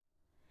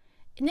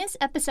In this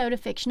episode of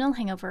Fictional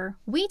Hangover,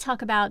 we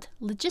talk about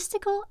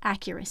logistical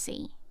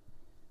accuracy,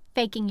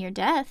 faking your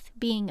death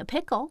being a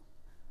pickle,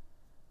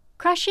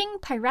 crushing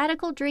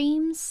piratical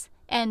dreams,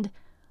 and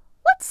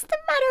what's the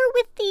matter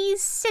with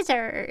these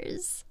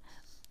scissors?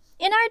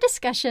 In our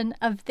discussion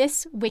of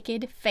This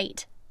Wicked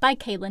Fate by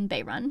Kalynn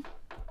Bayron.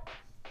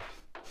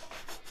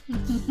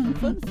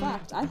 Fun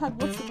fact, I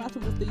had what's the matter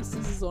with these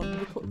scissors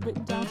on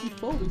written down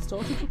before we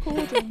started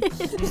recording.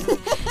 What's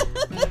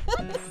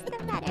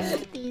the matter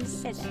with these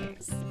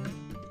scissors?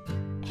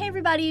 Hey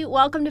everybody,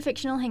 welcome to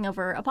Fictional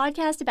Hangover, a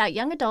podcast about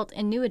young adult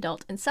and new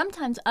adult and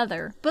sometimes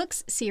other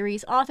books,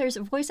 series, authors,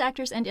 voice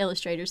actors, and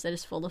illustrators that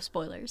is full of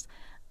spoilers.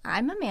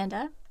 I'm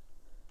Amanda.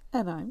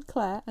 And I'm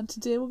Claire, and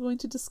today we're going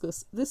to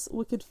discuss This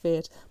Wicked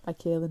Fate by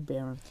Kalynn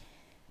Bayron.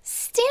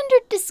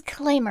 Standard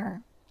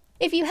disclaimer.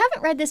 If you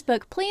haven't read this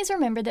book, please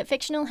remember that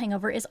Fictional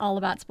Hangover is all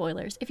about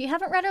spoilers. If you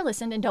haven't read or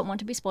listened and don't want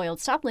to be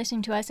spoiled, stop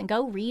listening to us and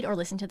go read or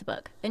listen to the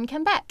book. Then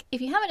come back. If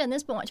you haven't done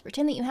this but want to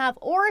pretend that you have,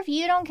 or if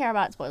you don't care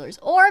about spoilers,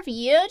 or if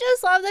you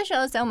just love the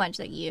show so much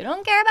that you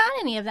don't care about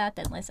any of that,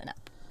 then listen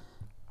up.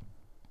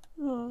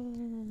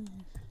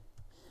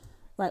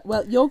 Right,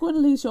 well, you're going to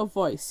lose your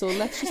voice, so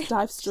let's just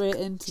dive straight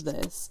into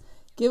this.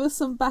 Give us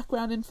some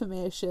background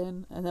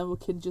information, and then we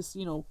can just,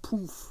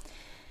 poof,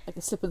 like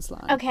a slip and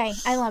slide. Okay,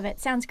 I love it.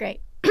 Sounds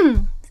great.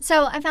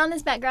 So I found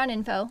this background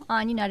info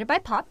on United by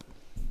Pop,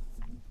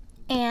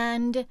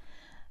 and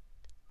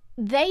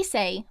they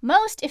say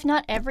most, if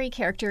not every,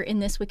 character in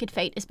This Wicked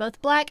Fate is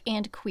both black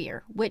and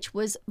queer, which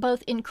was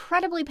both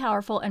incredibly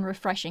powerful and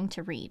refreshing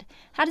to read.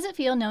 How does it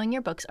feel knowing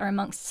your books are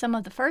amongst some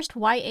of the first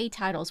YA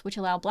titles which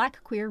allow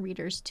black queer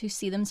readers to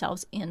see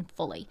themselves in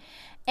fully?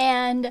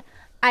 And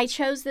I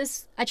chose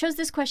this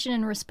question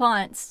in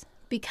response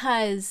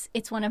because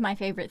it's one of my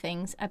favorite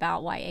things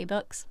about YA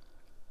books.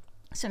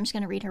 So I'm just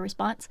going to read her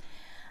response.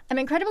 I'm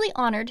incredibly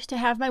honored to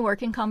have my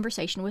work in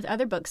conversation with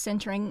other books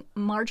centering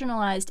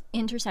marginalized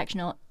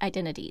intersectional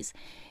identities.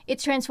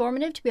 It's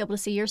transformative to be able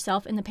to see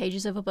yourself in the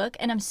pages of a book,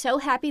 and I'm so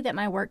happy that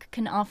my work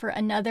can offer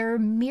another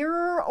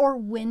mirror or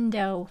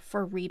window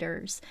for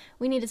readers.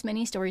 We need as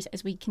many stories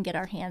as we can get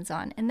our hands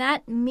on, and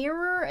that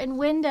mirror and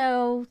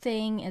window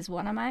thing is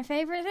one of my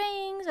favorite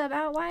things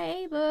about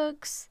YA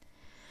books.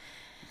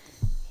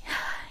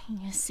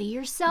 You see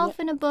yourself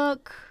in a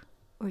book,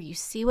 or you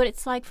see what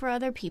it's like for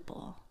other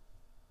people.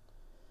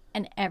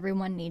 And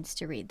everyone needs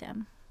to read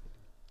them.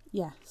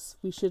 Yes,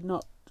 we should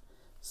not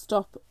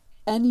stop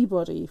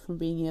anybody from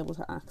being able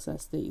to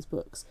access these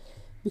books.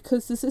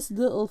 Because there's this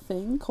little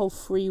thing called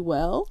free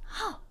will.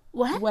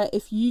 What? Where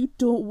if you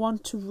don't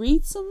want to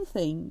read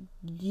something,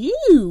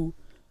 you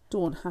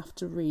don't have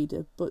to read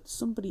it, but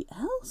somebody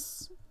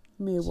else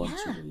may want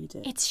to read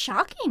it. It's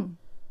shocking.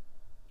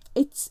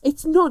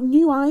 It's not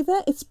new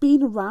either. It's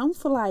been around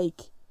for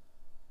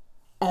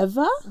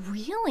ever.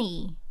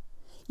 Really?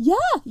 Yeah.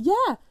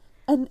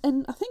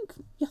 And I think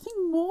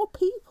more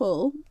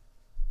people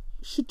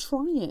should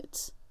try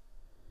it.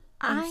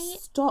 And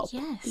stop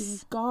being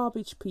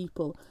garbage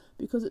people,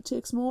 because it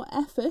takes more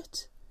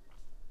effort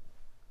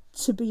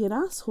to be an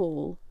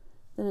asshole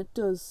than it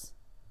does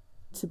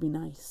to be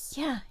nice.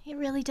 Yeah, it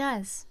really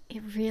does.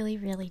 It really,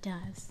 really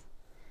does.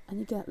 And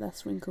you get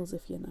less wrinkles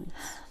if you're nice.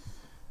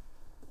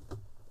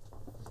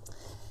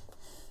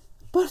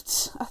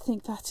 But I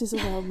think that is a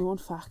well-known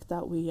fact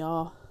that we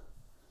are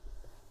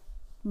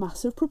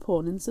massive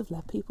proponents of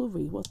let people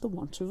read what they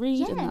want to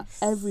read, and that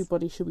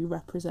everybody should be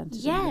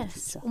represented in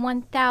literature.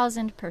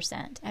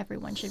 1000%.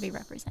 Everyone should be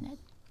represented.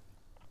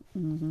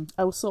 Mm-hmm.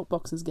 Our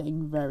soapbox is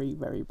getting very,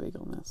 very big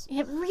on this.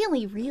 It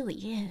really, really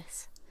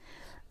is.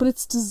 But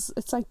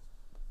it's like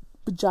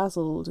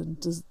bedazzled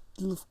and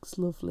looks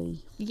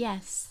lovely.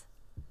 Yes.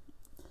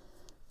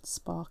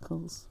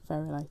 Sparkles,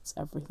 fairy lights,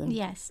 everything.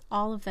 Yes,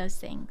 all of those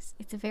things.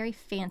 It's a very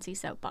fancy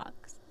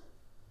soapbox.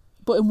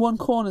 But in one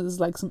corner there's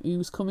some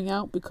ooze coming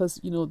out because,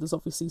 there's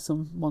obviously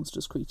some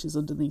monstrous creatures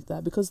underneath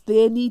there because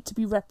they need to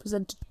be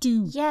represented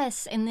too.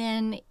 Yes, and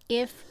then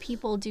if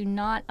people do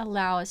not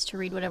allow us to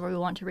read whatever we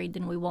want to read,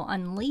 then we will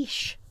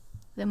unleash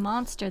the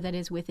monster that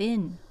is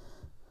within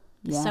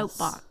the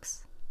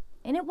soapbox.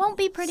 And it won't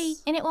be pretty,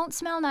 and it won't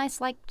smell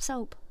nice like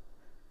soap.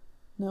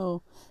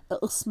 No,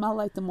 it'll smell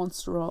like the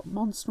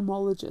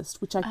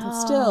monstrumologist, which I can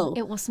still...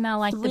 It will smell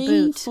like the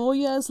boot. 4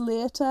 years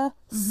later,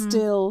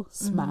 still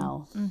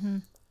smell. Mm-hmm.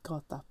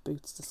 God, that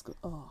boot's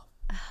disgusting. Oh.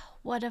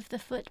 What of the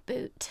foot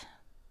boot?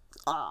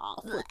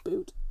 Foot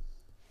boot.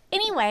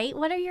 Anyway,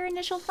 what are your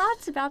initial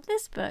thoughts about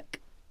this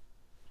book?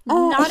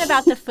 Not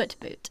about the foot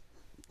boot.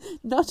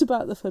 Not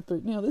about the foot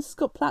boot. This has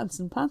got plants,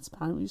 and plants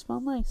apparently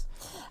smell nice.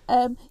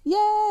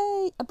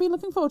 Yay! I've been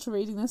looking forward to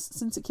reading this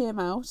since it came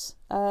out.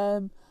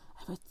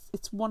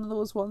 It's one of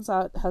those ones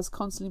that has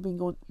constantly been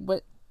going.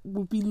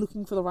 We've been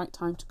looking for the right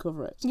time to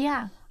cover it.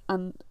 Yeah.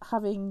 And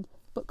having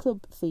book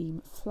club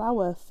theme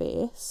Flower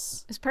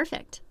Face. It's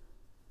perfect.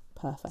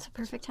 Perfect. It's a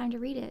perfect time to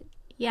read it.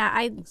 Yeah,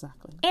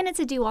 exactly. And it's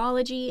a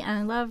duology, and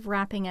I love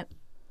wrapping up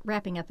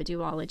a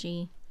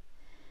duology.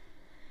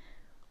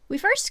 We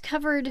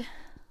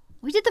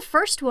did the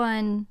first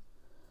one.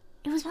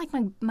 It was like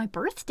my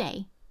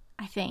birthday.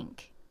 I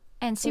think.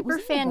 And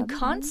Superfan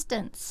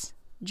Constance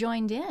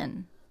joined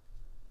in.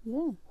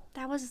 Yeah.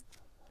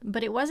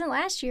 But it wasn't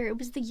last year. It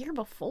was the year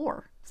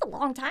before. It's a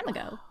long time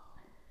ago.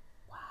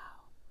 Wow.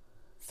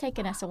 It's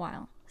taken us a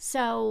while.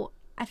 So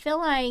I feel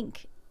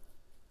like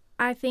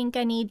I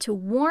need to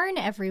warn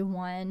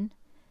everyone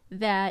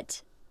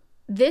that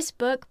this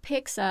book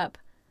picks up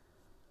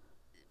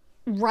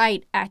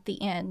right at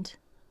the end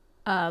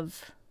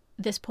of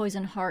This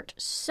Poison Heart.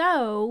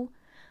 So,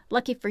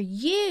 lucky for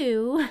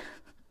you,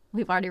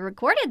 we've already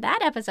recorded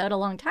that episode a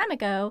long time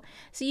ago.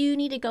 So you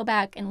need to go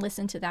back and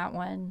listen to that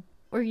one.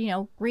 Or,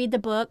 read the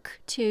book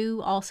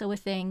too, also a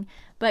thing.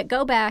 But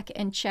go back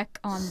and check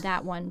on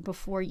that one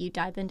before you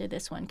dive into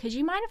this one, because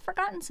you might have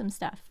forgotten some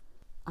stuff.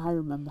 I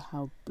remember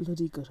how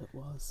bloody good it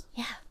was.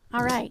 Yeah.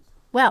 All right.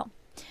 Well,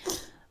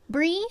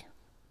 Bree,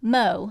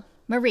 Mo,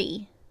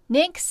 Marie,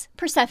 Nyx,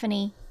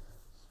 Persephone,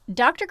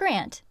 Dr.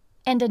 Grant,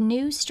 and a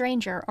new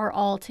stranger are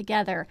all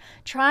together,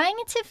 trying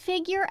to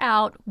figure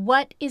out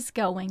what is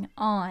going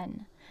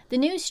on. The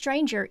new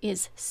stranger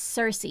is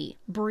Circe,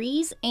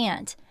 Bree's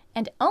aunt,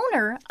 and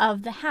owner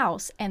of the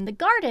house and the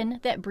garden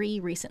that Bree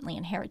recently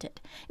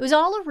inherited. It was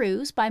all a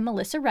ruse by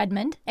Melissa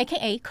Redmond,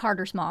 a.k.a.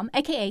 Carter's mom,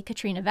 a.k.a.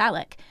 Katrina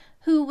Valak,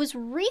 who was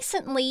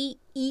recently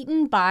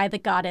eaten by the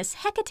goddess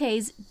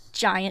Hecate's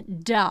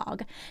giant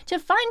dog, to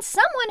find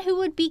someone who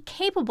would be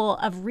capable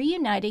of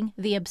reuniting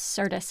the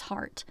Absurdus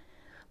heart.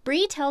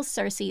 Bree tells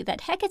Circe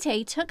that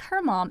Hecate took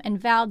her mom and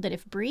vowed that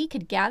if Bree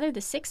could gather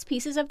the 6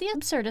 pieces of the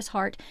Absurdus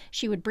heart,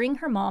 she would bring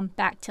her mom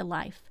back to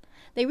life.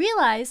 They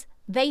realize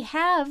they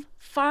have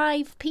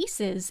 5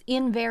 pieces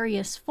in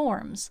various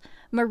forms.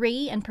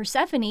 Marie and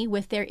Persephone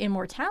with their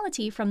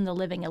immortality from the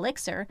living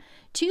elixir,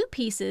 2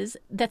 pieces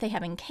that they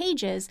have in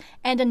cages,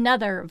 and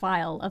another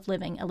vial of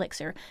living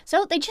elixir.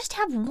 So they just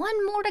have 1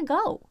 more to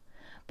go.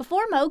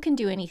 Before Mo can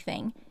do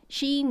anything,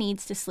 she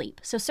needs to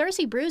sleep. So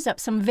Circe brews up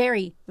some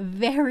very,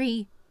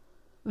 very,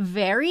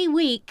 very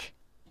weak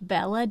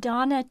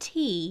belladonna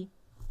tea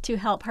to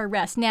help her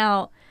rest.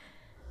 Now,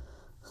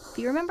 if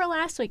you remember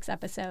last week's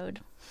episode,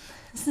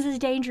 this is a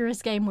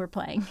dangerous game we're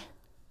playing.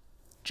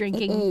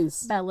 Drinking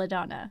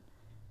belladonna.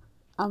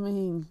 I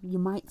mean, you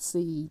might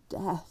see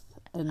death,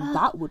 and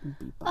that wouldn't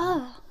be bad.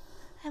 Oh,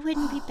 that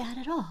wouldn't be bad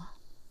at all.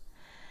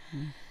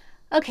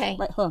 Okay.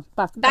 Right, hold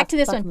on. Back to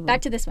this one.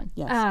 Back to this one.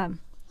 Yes.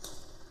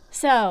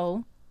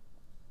 So,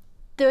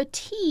 the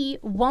tea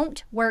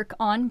won't work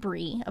on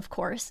Bree, of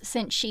course,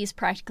 since she's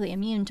practically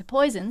immune to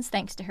poisons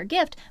thanks to her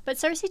gift, but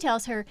Circe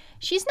tells her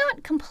she's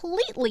not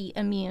completely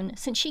immune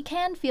since she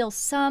can feel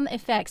some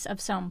effects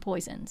of some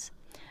poisons.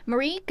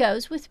 Marie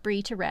goes with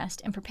Bree to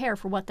rest and prepare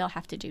for what they'll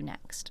have to do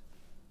next.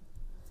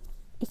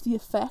 If the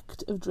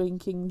effect of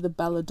drinking the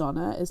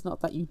belladonna is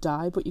not that you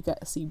die, but you get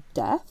to see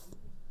death,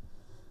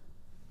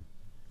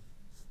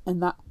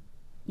 and that,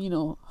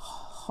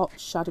 hot,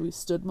 shadowy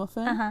stud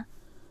muffin.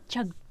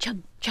 Chug,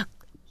 chug, chug.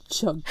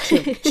 Chug,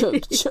 chug,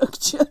 chug, chug,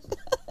 chug.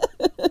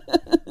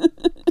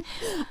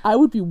 I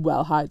would be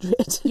well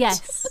hydrated.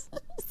 Yes.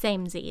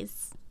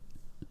 Samesies.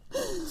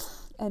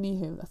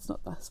 Anywho, that's not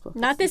this book.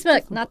 Not this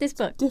book. Not this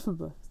book. Different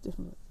book.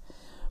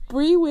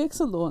 Bree wakes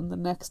alone the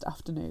next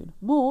afternoon.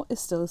 Mo is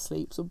still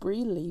asleep, so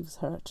Bree leaves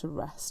her to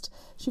rest.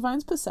 She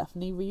finds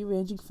Persephone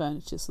rearranging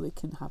furniture so they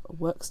can have a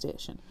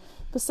workstation.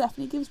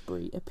 Persephone gives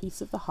Bree a piece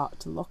of the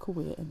heart to lock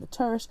away in the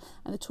turret,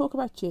 and they talk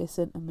about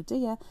Jason and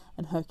Medea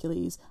and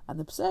Hercules and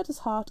the Absurdus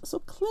heart, so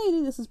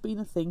clearly this has been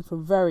a thing for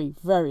a very,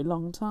 very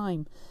long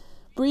time.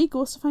 Bree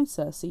goes to find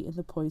Circe in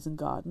the poison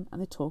garden, and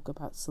they talk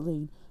about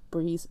Selene,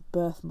 Bree's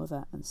birth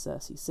mother and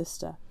Circe's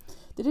sister.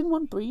 They didn't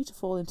want Bree to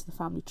fall into the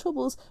family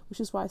troubles,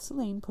 which is why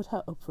Selene put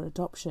her up for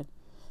adoption.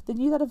 They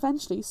knew that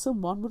eventually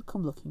someone would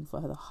come looking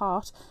for the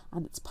heart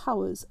and its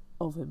powers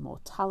of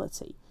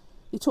immortality.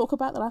 They talk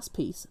about the last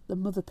piece, the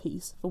mother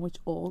piece, from which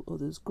all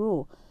others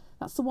grow.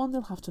 That's the one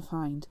they'll have to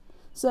find.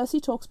 Circe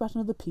talks about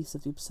another piece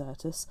of the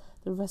Absurdus,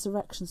 the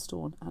resurrection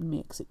stone, and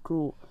makes it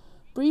grow.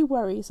 Bree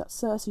worries that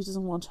Circe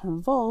doesn't want her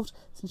involved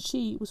since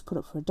she was put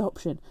up for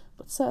adoption,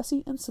 but Circe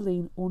and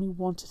Selene only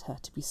wanted her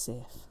to be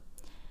safe.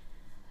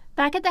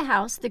 Back at the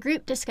house, the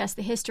group discussed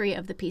the history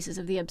of the pieces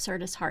of the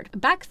Absurdus heart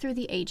back through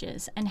the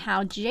ages and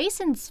how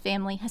Jason's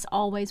family has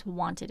always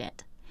wanted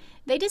it.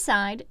 They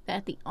decide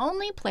that the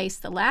only place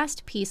the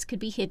last piece could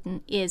be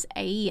hidden is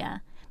Aea,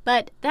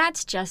 but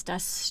that's just a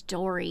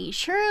story.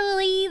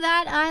 Surely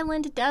that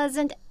island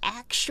doesn't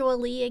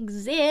actually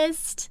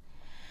exist.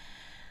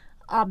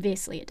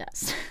 Obviously it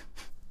does.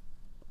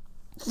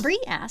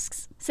 Bree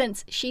asks,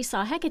 since she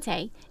saw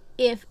Hecate,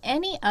 if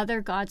any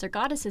other gods or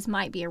goddesses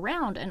might be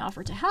around and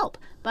offer to help,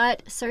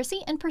 but Circe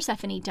and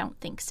Persephone don't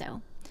think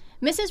so.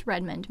 Mrs.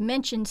 Redmond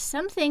mentioned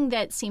something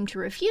that seemed to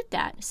refute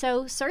that,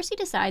 so Circe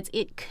decides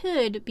it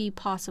could be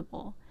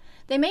possible.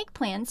 They make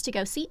plans to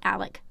go see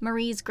Alec,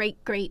 Marie's great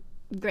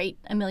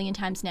a million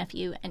times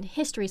nephew and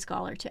history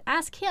scholar, to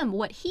ask him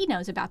what he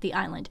knows about the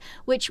island,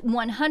 which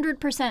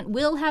 100%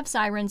 will have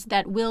sirens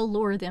that will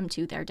lure them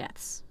to their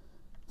deaths.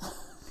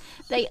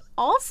 They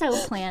also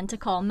plan to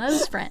call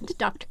Mo's friend,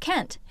 Dr.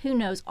 Kent, who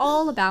knows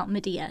all about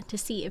Medea, to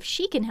see if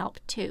she can help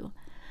too.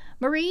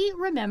 Marie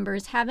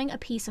remembers having a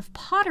piece of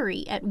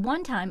pottery at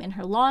one time in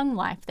her long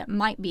life that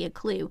might be a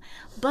clue,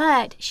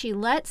 but she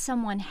let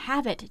someone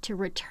have it to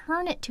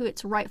return it to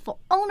its rightful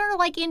owner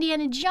like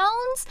Indiana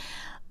Jones,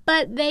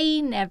 but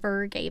they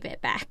never gave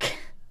it back.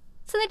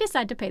 So they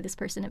decide to pay this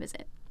person a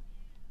visit.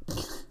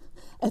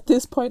 At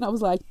this point, I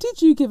was like,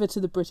 did you give it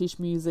to the British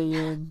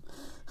Museum?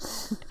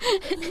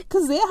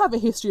 Because they have a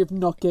history of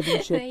not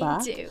giving shit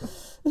back.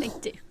 They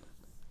do.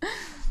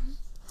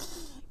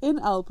 In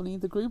Albany,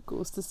 the group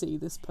goes to see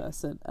this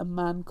person, a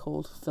man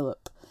called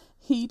Philip.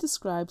 He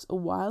describes a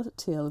wild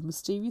tale of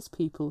mysterious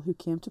people who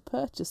came to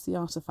purchase the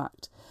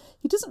artefact.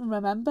 He doesn't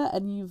remember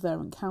any of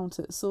their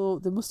encounters, so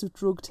they must have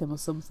drugged him or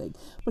something,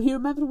 but he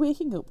remembered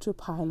waking up to a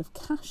pile of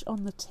cash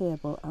on the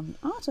table and the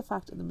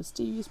artefact and the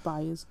mysterious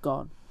buyers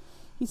gone.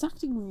 He's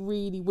acting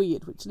really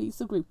weird, which leads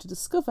the group to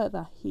discover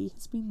that he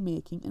has been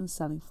making and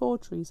selling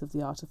forgeries of the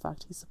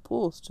artefact he's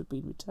supposed to have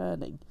been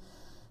returning.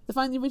 They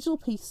find the original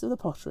piece of the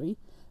pottery,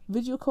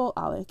 video call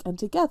Alec, and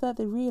together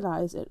they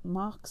realise it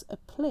marks a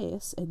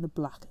place in the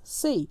Black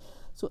Sea,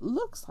 so it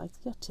looks like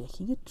they are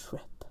taking a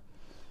trip.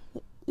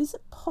 Is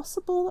it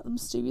possible that the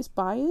mysterious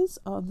buyers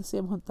are on the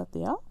same hunt that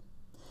they are?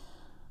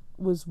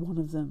 Was one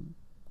of them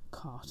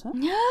Carter?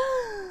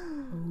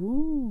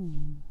 Ooh.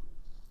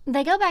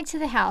 They go back to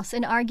the house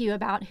and argue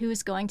about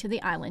who's going to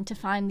the island to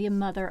find the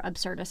Mother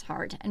Absurdus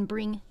heart and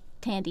bring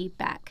Tandy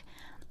back.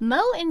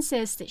 Mo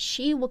insists that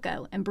she will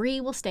go and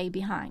Bree will stay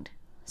behind.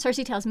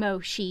 Cersei tells Mo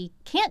she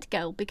can't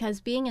go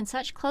because being in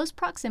such close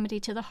proximity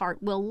to the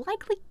heart will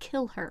likely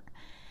kill her.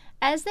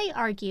 As they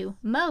argue,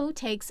 Mo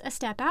takes a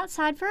step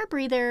outside for a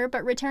breather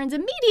but returns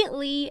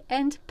immediately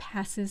and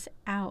passes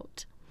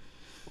out.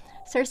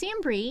 Cersei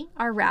and Bree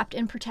are wrapped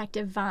in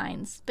protective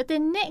vines, but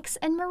then Nyx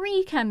and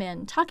Marie come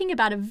in, talking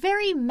about a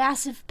very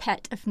massive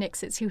pet of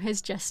Nyx's who has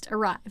just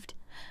arrived.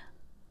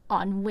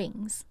 On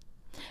wings.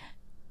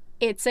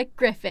 It's a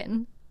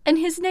griffin, and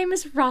his name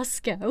is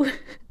Roscoe.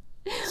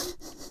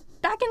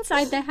 Back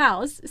inside the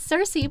house,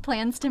 Cersei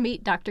plans to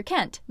meet Dr.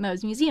 Kent,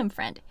 Mo's museum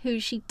friend, who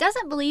she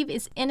doesn't believe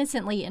is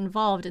innocently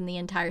involved in the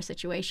entire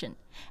situation.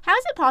 How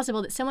is it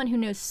possible that someone who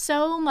knows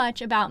so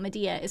much about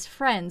Medea is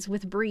friends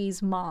with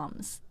Bree's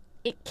moms?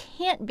 It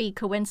can't be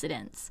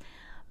coincidence,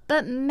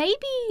 but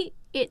maybe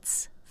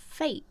it's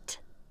fate.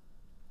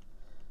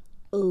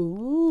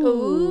 Ooh.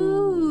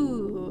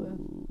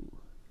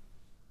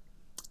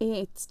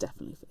 It's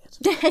definitely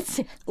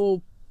fate.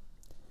 or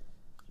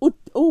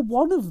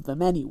one of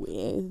them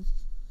anyway.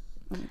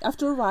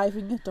 After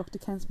arriving at Dr.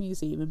 Kent's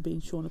museum and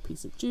being shown a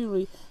piece of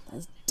jewellery that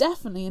is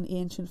definitely an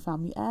ancient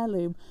family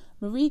heirloom,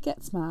 Marie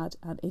gets mad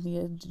and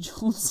Indiana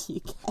Jonesy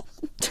again.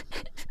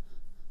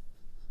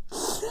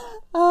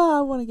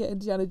 I want to get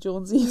Indiana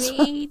Jonesy.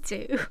 Me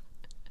too.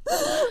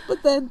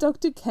 But then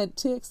Dr. Kent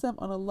takes them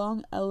on a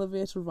long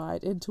elevator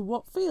ride into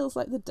what feels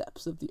like the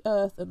depths of the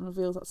earth and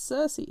reveals that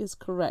Cersei is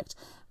correct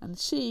and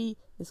she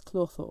is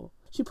Clotho.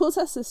 She pulls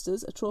her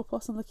sisters,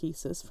 Atropos and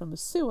Lachesis, from a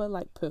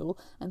sewer-like pool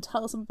and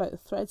tells them about the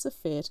threads of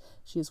fate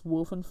she has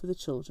woven for the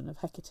children of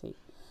Hecate.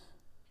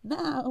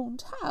 Now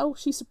and how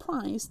she's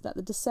surprised that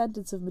the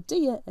descendants of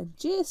Medea and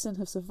Jason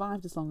have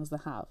survived as long as they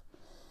have.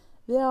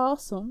 There are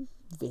some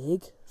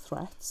vague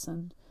threats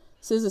and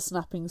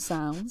scissor-snapping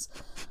sounds,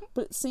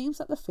 but it seems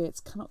that the fates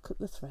cannot cut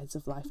the threads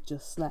of life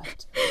just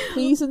left.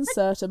 Please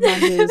insert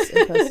Amanda's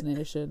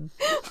impersonation.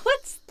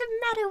 What's the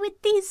matter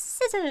with these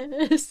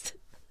scissors?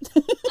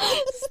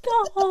 It's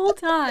the whole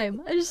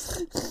time.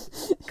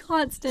 Just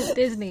constant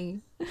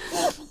Disney.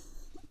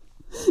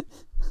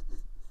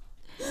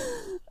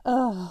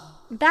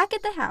 Back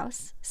at the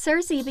house,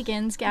 Cersei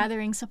begins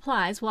gathering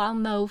supplies while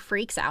Mo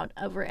freaks out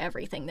over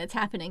everything that's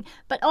happening,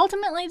 but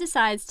ultimately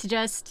decides to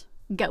just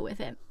go with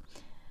it.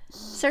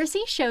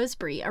 Cersei shows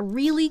Bree a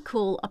really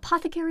cool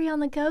apothecary on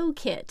the go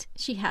kit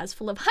she has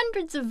full of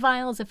hundreds of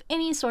vials of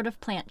any sort of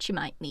plant she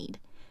might need.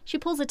 She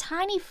pulls a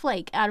tiny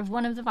flake out of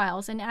one of the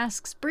vials and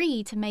asks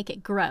Bree to make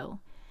it grow.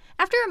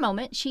 After a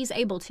moment, she's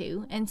able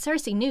to, and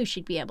Cersei knew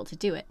she'd be able to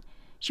do it.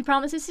 She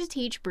promises to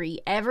teach Bree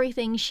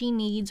everything she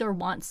needs or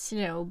wants to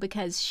know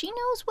because she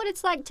knows what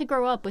it's like to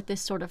grow up with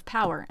this sort of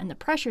power and the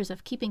pressures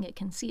of keeping it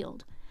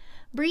concealed.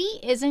 Bree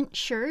isn't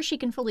sure she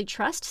can fully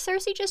trust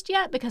Cersei just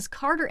yet because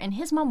Carter and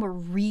his mom were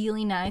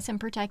really nice and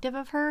protective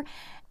of her,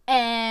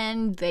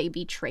 and they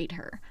betrayed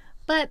her.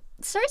 But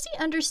Cersei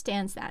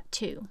understands that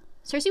too.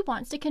 Cersei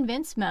wants to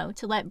convince Mo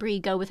to let Bree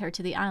go with her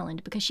to the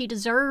island because she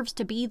deserves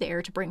to be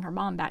there to bring her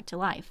mom back to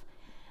life.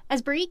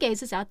 As Bree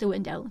gazes out the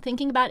window,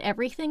 thinking about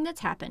everything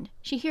that's happened,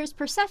 she hears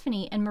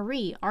Persephone and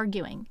Marie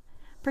arguing.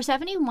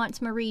 Persephone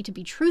wants Marie to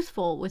be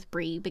truthful with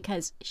Bree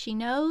because she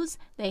knows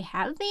they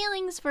have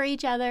feelings for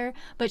each other,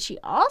 but she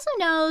also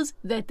knows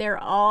that they're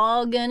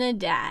all gonna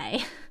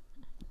die.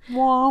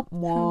 Womp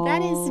womp.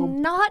 That is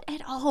not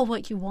at all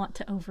what you want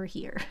to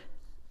overhear.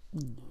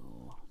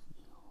 No.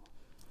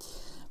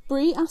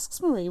 Bree asks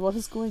Marie what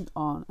is going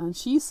on, and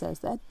she says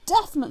they're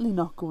definitely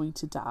not going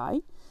to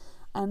die,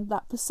 and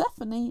that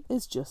Persephone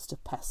is just a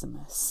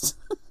pessimist.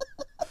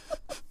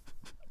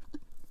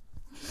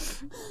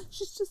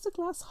 She's just a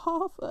glass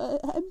half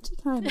empty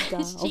kind of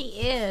gal. She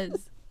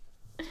is.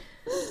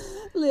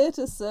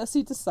 Later,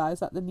 Cersei decides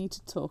that they need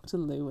to talk to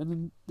Lou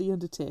and the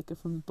Undertaker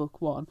from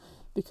book 1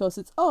 because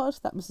it's odd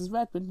that Mrs.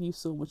 Redmond knew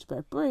so much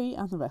about Bree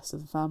and the rest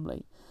of the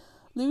family.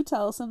 Lou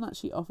tells him that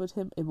she offered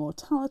him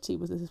immortality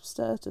with his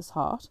absurdist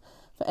heart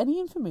for any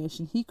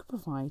information he could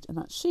provide and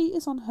that she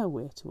is on her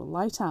way to a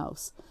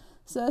lighthouse.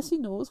 Cersei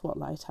knows what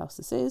lighthouse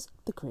this is,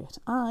 the Great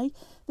Eye,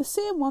 the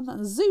same one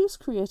that Zeus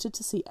created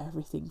to see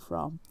everything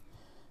from.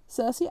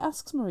 Cersei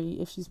asks Marie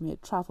if she's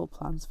made travel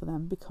plans for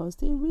them because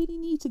they really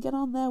need to get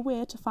on their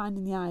way to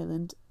finding the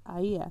island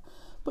Aia,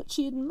 but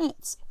she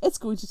admits it's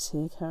going to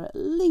take her at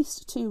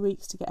least 2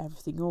 weeks to get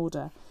everything in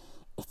order.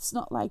 It's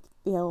not like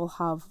they'll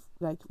have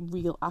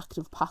real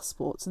active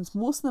passports, since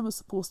most of them are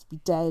supposed to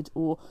be dead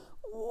or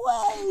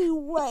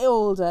way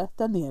older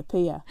than they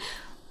appear.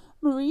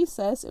 Marie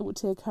says it would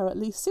take her at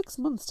least 6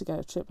 months to get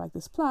a trip like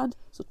this planned,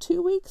 so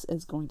 2 weeks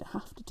is going to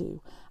have to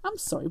do. I'm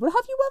sorry, but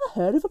have you ever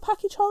heard of a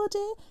package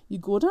holiday? You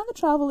go down the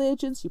travel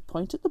agents, you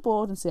point at the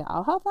board and say,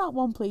 I'll have that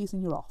one please,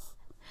 and you're off.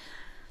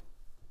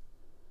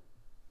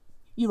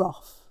 You're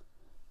off.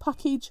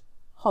 Package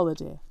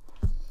holiday.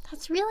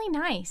 That's really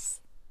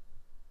nice.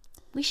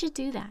 We should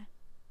do that.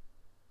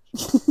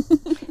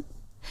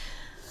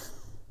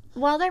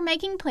 While they're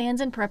making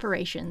plans and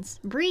preparations,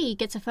 Bree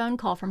gets a phone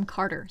call from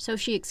Carter, so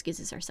she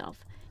excuses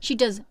herself. She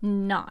does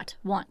not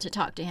want to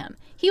talk to him.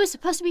 He was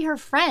supposed to be her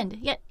friend,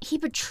 yet he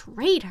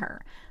betrayed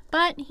her.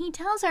 But he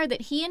tells her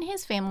that he and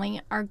his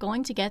family are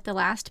going to get the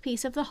last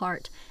piece of the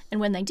heart,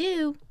 and when they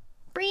do,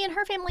 Bree and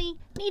her family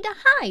need to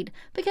hide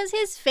because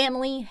his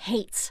family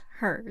hates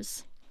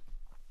hers.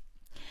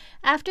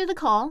 After the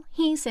call,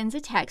 he sends a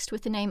text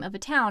with the name of a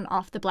town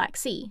off the Black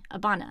Sea,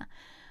 Abana.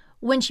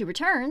 When she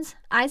returns,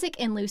 Isaac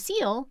and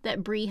Lucille,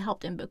 that Bree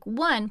helped in book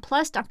 1,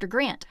 plus Dr.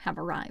 Grant, have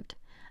arrived.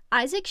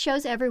 Isaac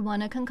shows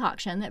everyone a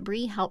concoction that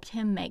Bree helped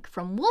him make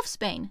from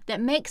wolfsbane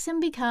that makes him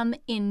become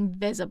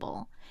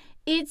invisible.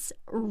 It's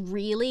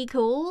really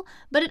cool,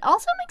 but it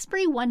also makes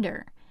Bree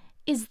wonder,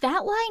 is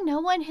that why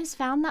no one has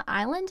found the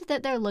island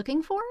that they're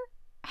looking for?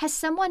 Has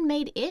someone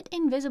made it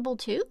invisible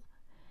too?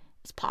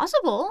 It's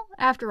possible,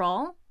 after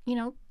all. You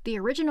know, the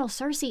original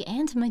Cersei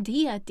and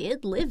Medea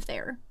did live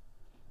there.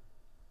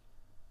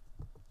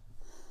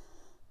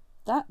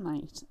 That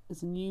night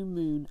is a new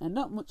moon, and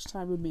not much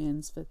time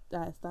remains for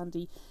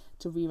Thandi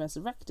to be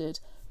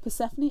resurrected.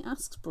 Persephone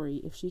asks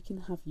Bree if she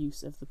can have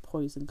use of the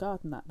poison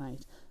garden that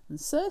night, and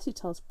Cersei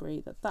tells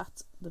Bree that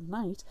that's the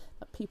night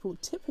that people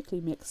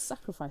typically make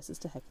sacrifices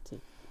to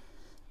Hecate.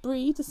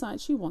 Bree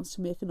decides she wants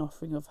to make an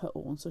offering of her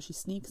own, so she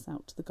sneaks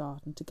out to the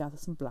garden to gather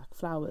some black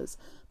flowers,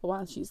 but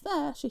while she's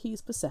there, she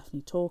hears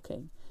Persephone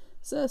talking.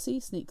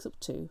 Cersei sneaks up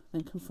too,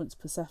 then confronts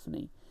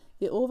Persephone.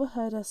 They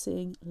overheard her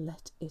saying,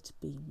 "Let it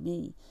be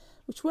me,"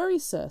 which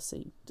worries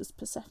Cersei. Does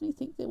Persephone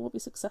think they will be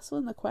successful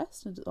in their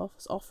quest and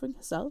offering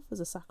herself as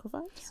a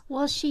sacrifice?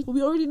 Well,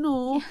 we already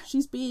know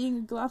she's being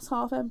a glass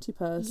half empty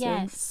person.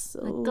 Yes,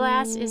 so... the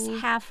glass is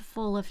half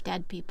full of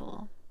dead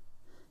people.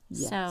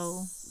 Yes.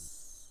 So,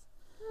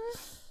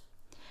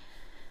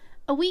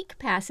 a week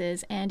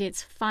passes and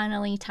it's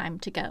finally time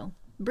to go.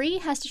 Bree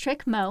has to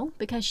trick Mo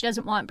because she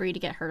doesn't want Bree to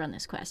get hurt on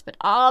this quest, but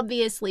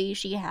obviously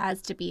she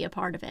has to be a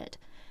part of it.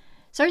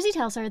 Cersei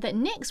tells her that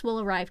Nyx will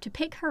arrive to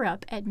pick her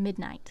up at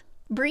midnight.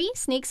 Bree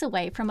sneaks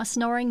away from a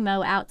snoring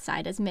Mo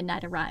outside as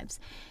midnight arrives.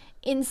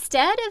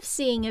 Instead of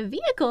seeing a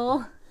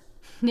vehicle,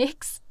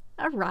 Nyx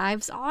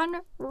arrives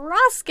on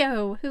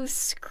Roscoe, who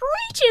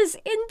screeches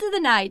into the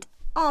night,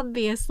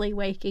 obviously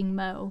waking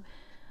Mo.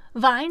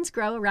 Vines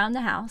grow around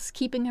the house,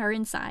 keeping her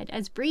inside,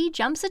 as Bree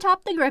jumps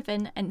atop the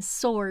griffin and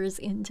soars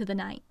into the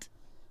night.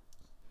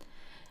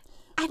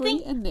 I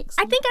think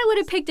I would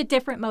have picked a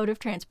different mode of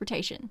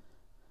transportation.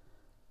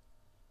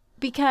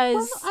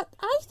 Because... Well,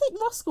 I think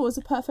Roscoe is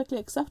a perfectly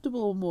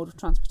acceptable mode of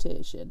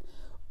transportation.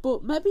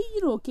 But maybe,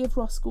 give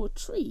Roscoe a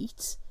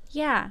treat.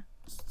 Yeah.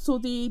 So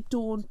they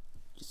don't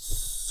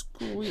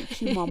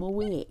screech your mum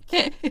awake.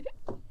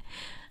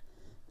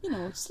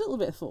 Just a little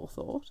bit of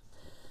forethought.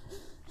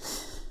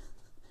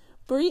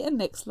 Bree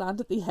and Nyx land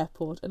at the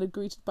airport and are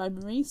greeted by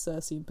Marie,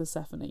 Cersei and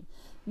Persephone.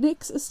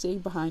 Nyx is staying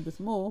behind with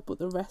Mo, but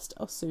the rest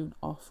are soon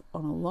off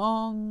on a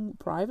long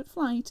private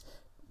flight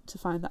to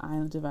find the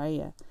island of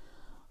Aia.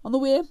 On the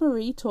way,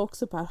 Marie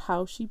talks about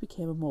how she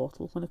became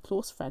immortal when a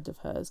close friend of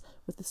hers,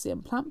 with the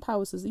same plant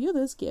powers as the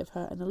others, gave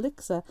her an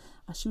elixir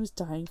as she was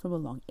dying from a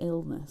long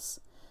illness.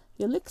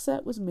 The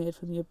elixir was made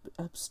from the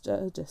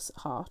absurdist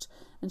heart,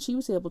 and she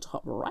was able to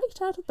hop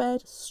right out of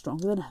bed,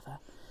 stronger than ever,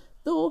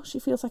 though she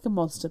feels like a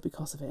monster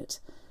because of it.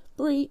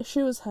 Bree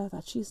assures her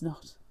that she's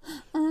not,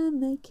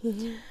 and they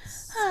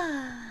kiss.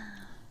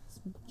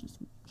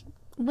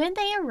 When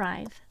they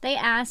arrive, they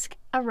ask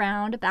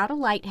around about a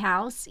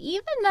lighthouse,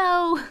 even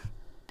though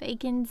they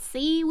can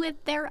see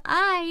with their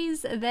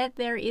eyes that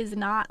there is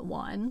not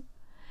one.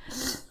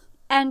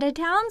 And a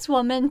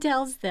townswoman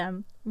tells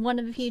them one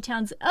of the few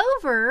towns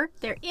over,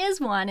 there is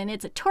one, and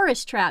it's a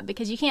tourist trap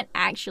because you can't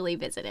actually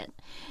visit it.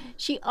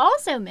 She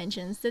also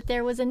mentions that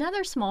there was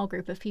another small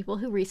group of people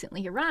who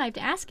recently arrived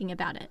asking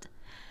about it.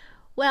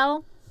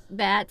 Well,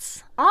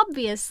 That's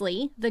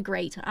obviously the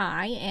Great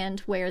Eye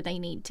and where they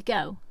need to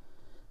go.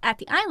 At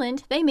the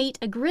island, they meet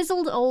a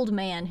grizzled old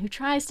man who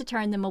tries to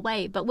turn them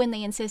away, but when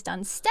they insist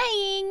on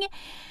staying,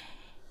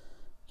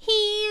 he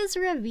is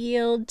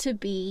revealed to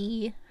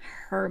be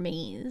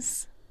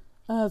Hermes.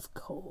 Of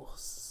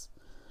course.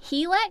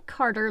 He let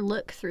Carter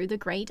look through the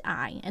Great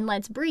Eye and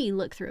lets Bree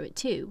look through it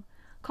too.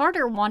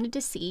 Carter wanted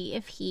to see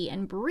if he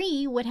and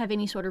Bree would have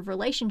any sort of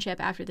relationship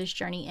after this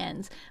journey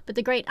ends, but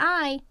the Great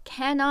Eye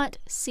cannot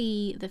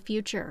see the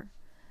future.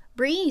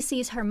 Bree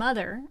sees her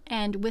mother,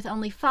 and with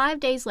only 5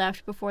 days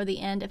left before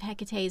the end of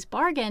Hecate's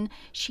bargain,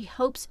 she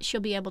hopes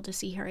she'll be able to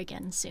see her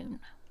again soon.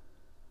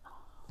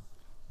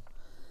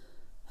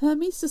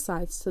 Hermes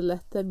decides to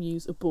let them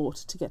use a boat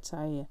to get to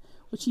Aea,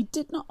 which he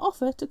did not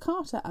offer to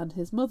Carter and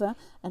his mother,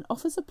 and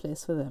offers a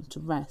place for them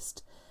to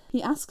rest.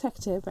 He asks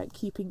Hecate about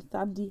keeping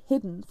Thandi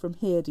hidden from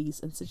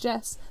Hades and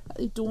suggests that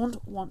they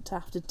don't want to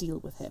have to deal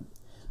with him.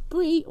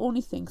 Bree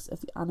only thinks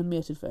of the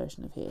animated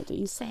version of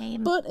Hades.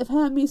 Same. But if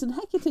Hermes and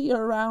Hecate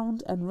are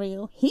around and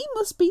real, he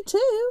must be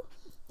too.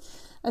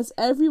 As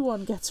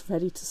everyone gets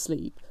ready to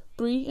sleep,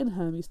 Bree and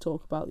Hermes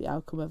talk about the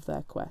outcome of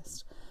their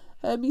quest.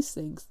 Hermes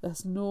thinks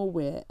there's no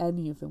way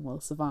any of them will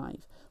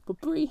survive,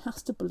 but Bree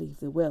has to believe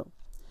they will.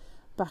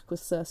 Back with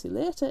Circe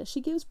later, she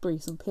gives Bree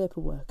some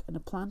paperwork and a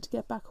plan to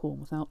get back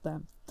home without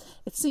them.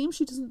 It seems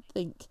she doesn't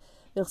think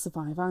they'll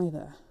survive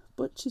either,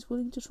 but she's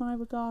willing to try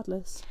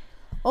regardless.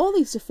 All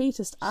these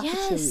defeatist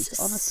attitudes,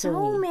 honestly.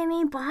 So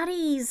many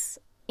bodies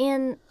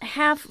in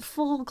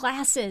half-full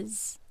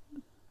glasses.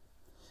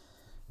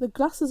 The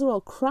glasses are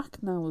all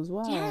cracked now as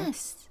well.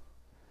 Yes.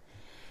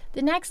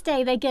 The next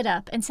day they get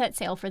up and set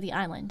sail for the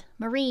island,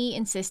 Marie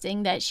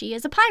insisting that she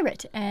is a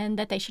pirate and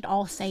that they should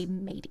all say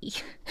matey.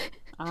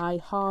 I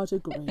hard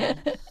agree.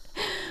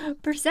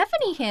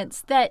 Persephone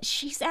hints that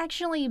she's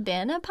actually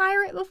been a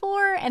pirate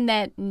before and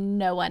that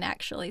no one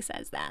actually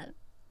says that.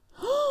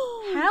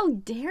 How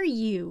dare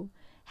you?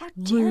 How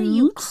dare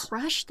you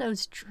crush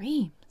those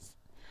dreams?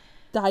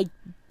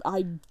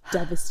 I'm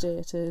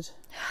devastated.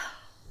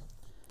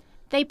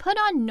 They put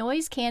on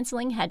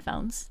noise-canceling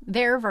headphones,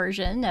 their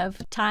version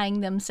of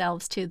tying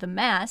themselves to the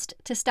mast,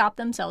 to stop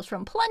themselves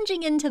from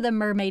plunging into the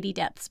mermaidy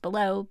depths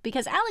below,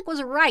 because Alec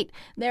was right,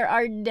 there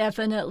are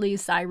definitely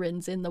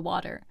sirens in the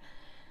water.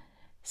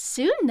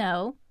 Soon,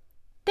 though,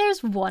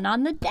 there's one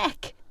on the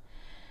deck.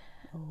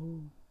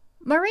 Oh.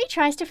 Marie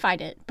tries to fight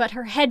it, but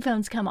her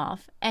headphones come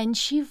off, and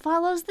she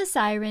follows the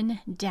siren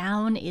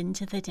down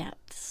into the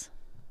depths.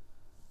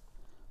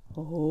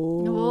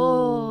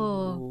 Oh.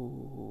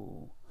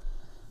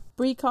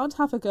 Bree can't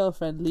have a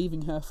girlfriend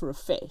leaving her for a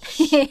fish.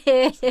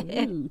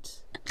 Rude.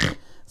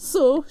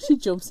 So she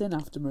jumps in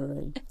after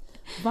Marie.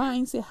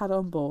 Vines they had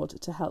on board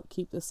to help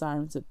keep the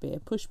sirens at bay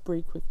push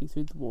Bree quickly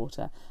through the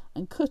water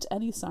and cut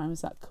any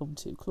sirens that come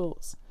too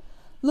close.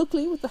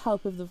 Luckily, with the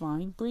help of the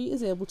vine, Bree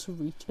is able to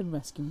reach and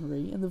rescue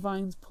Marie, and the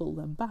vines pull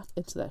them back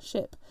into their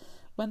ship.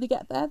 When they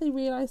get there, they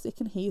realise they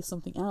can hear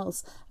something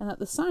else, and that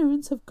the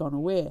sirens have gone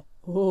away.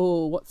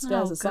 Oh, what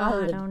scares a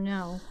siren? Oh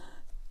no.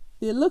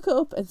 They look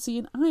up and see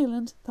an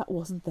island that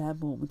wasn't there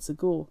moments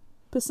ago.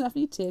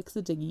 Persephone takes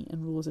the dinghy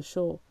and rows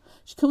ashore.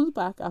 She comes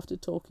back after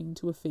talking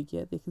to a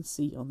figure they can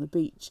see on the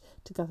beach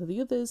to gather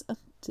the others,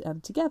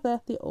 and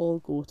together they all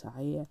go to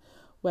Aea,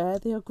 where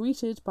they are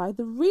greeted by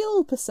the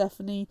real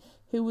Persephone,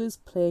 who is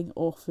playing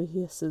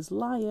Orpheus's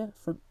lyre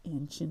from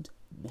ancient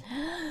myth.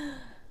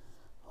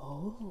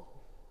 Oh.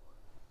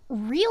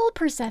 Real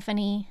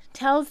Persephone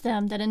tells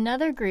them that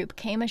another group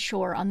came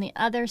ashore on the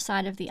other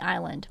side of the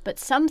island, but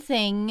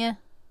something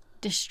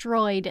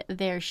destroyed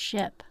their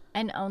ship,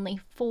 and only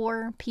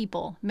 4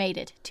 people made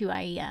it to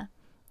Aea.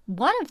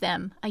 One of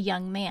them, a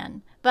young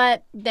man,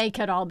 but they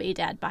could all be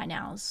dead by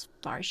now, as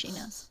far as she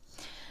knows.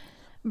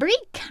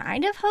 Bree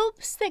kind of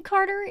hopes that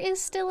Carter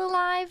is still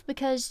alive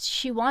because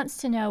she wants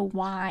to know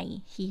why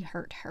he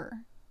hurt her.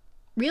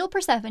 Real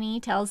Persephone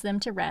tells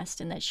them to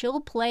rest and that she'll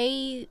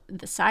play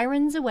the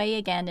sirens away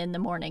again in the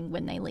morning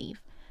when they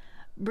leave.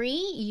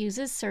 Bree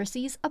uses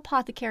Circe's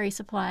apothecary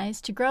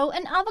supplies to grow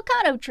an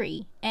avocado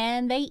tree,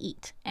 and they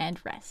eat and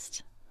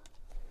rest.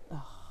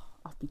 Oh,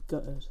 I'd be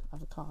gutted.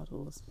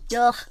 Avocados.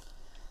 Ugh.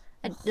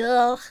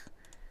 Ugh.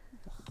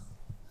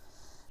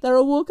 They're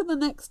awoken the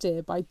next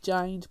day by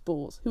giant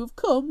boars who have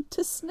come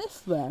to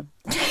sniff them.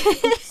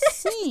 It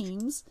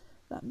seems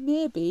that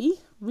maybe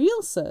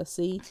real Circe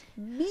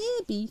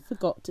maybe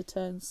forgot to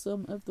turn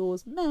some of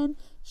those men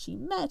she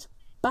met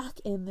back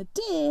in the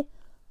day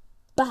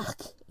back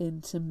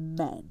into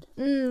men.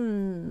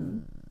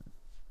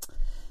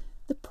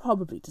 They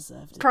probably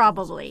deserved it.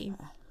 Probably.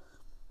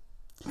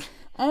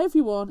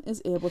 Everyone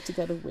is able to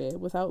get away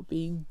without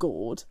being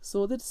gored,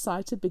 so they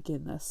decide to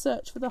begin their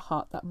search for the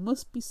heart that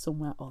must be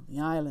somewhere on the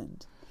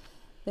island.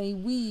 They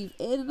weave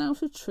in and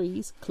out of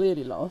trees,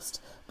 clearly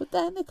lost, but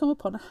then they come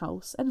upon a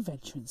house and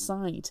venture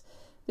inside.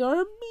 They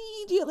are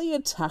immediately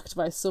attacked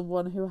by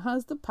someone who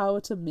has the power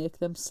to make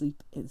them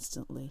sleep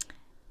instantly.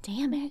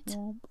 Damn it.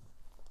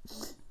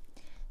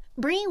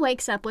 Bree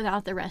wakes up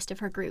without the rest of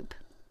her group.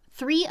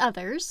 3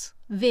 others,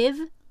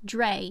 Viv,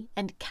 Dre,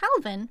 and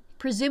Calvin,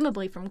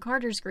 presumably from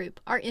Carter's group,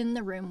 are in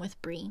the room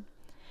with Bree.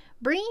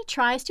 Bree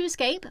tries to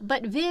escape,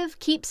 but Viv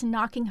keeps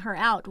knocking her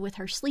out with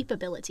her sleep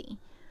ability.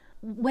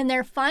 When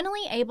they're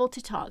finally able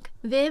to talk,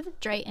 Viv,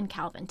 Dre, and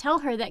Calvin tell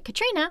her that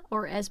Katrina,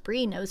 or as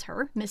Bree knows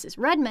her, Mrs.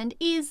 Redmond,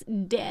 is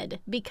dead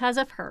because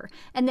of her,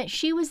 and that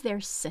she was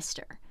their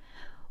sister.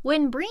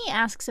 When Bree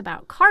asks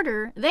about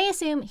Carter, they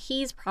assume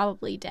he's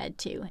probably dead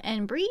too,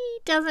 and Bree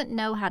doesn't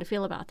know how to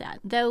feel about that,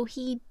 though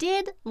he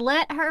did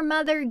let her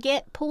mother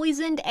get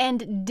poisoned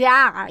and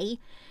die,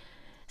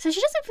 so she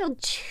doesn't feel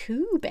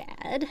too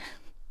bad.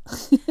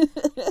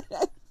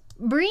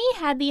 Bree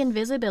had the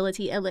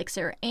invisibility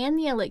elixir and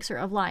the elixir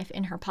of life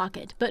in her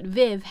pocket, but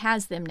Viv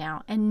has them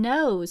now and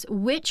knows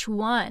which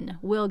one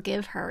will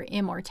give her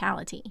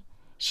immortality.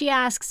 She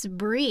asks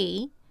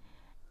Bree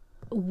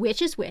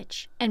which is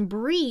which, and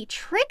Bree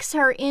tricks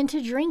her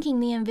into drinking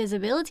the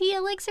invisibility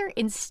elixir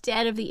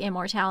instead of the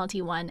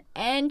immortality one,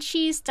 and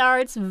she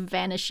starts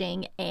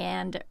vanishing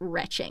and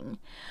retching.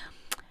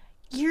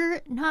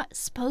 You're not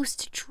supposed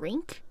to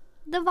drink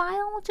the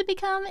vial to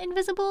become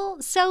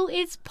invisible, so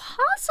it's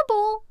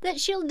possible that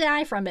she'll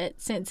die from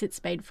it since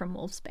it's made from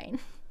wolfsbane.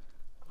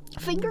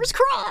 Fingers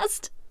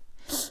crossed!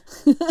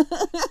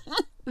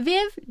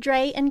 Viv,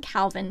 Dre, and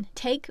Calvin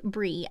take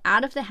Bree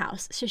out of the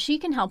house so she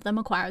can help them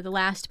acquire the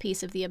last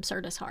piece of the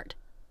Absurdus heart.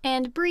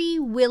 And Bree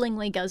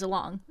willingly goes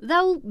along,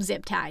 though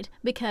zip-tied,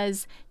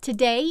 because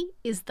today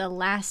is the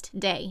last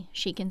day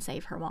she can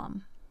save her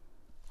mom.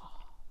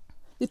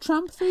 They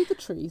tramp through the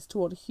trees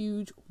toward a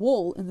huge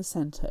wall in the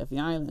centre of the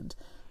island,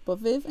 but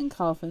Viv and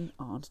Calvin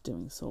aren't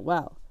doing so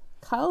well.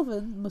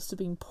 Calvin must have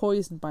been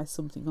poisoned by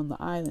something on the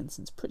island,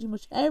 since pretty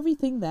much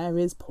everything there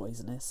is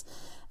poisonous,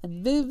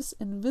 and Viv's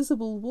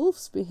invisible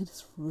wolfsbane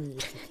is really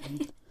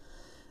good.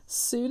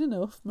 Soon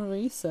enough,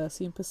 Marie,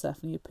 Cersei and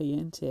Persephone appear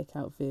and take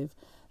out Viv.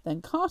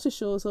 Then Carter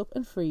shows up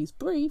and frees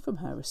Bree from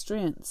her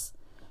restraints.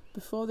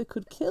 Before they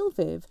could kill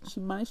Viv, she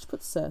managed to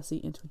put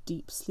Cersei into a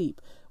deep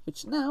sleep,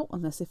 which now,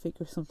 unless they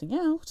figure something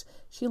out,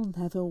 she'll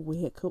never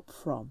wake up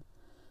from.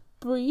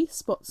 Bree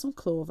spots some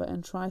clover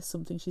and tries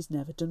something she's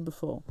never done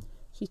before.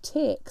 She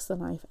takes the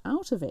knife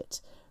out of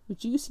it,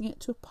 reducing it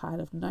to a pile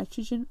of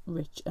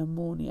nitrogen-rich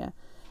ammonia,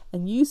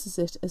 and uses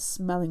it as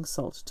smelling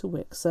salt to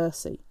wake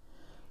Cersei.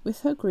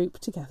 With her group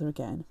together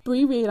again,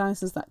 Bree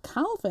realises that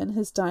Calvin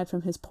has died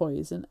from his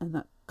poison and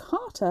that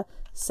Carter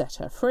set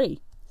her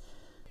free.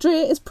 Dre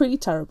is pretty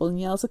terrible and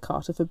yells at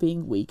Carter for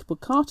being weak,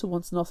 but Carter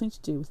wants nothing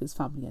to do with his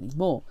family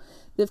anymore.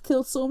 They've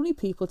killed so many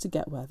people to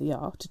get where they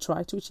are, to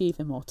try to achieve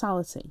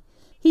immortality.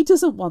 He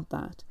doesn't want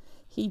that.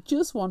 He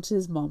just wanted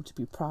his mom to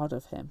be proud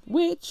of him,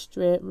 which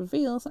Dre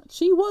reveals that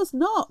she was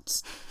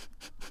not.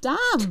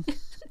 Damn!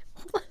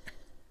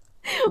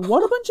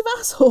 What a bunch of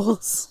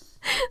assholes!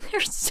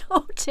 They're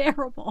so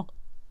terrible.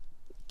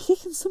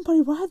 Kicking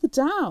somebody while they're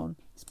down.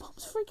 His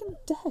mom's freaking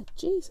dead,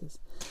 Jesus.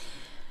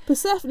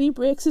 Persephone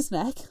breaks his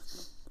neck,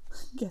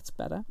 gets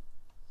better,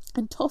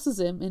 and tosses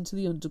him into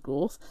the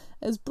undergrowth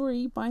as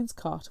Bree binds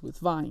Carter with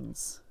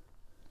vines.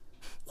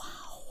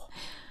 Wow.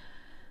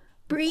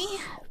 Bree,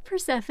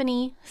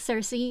 Persephone,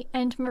 Cersei,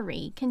 and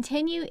Marie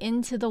continue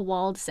into the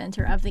walled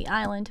center of the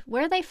island,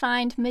 where they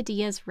find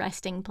Medea's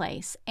resting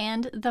place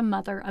and the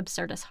Mother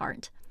Absurdus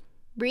heart.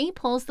 Bree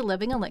pulls the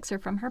living elixir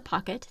from her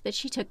pocket that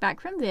she took back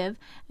from Viv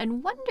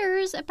and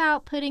wonders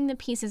about putting the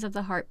pieces of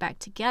the heart back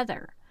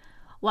together.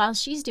 While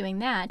she's doing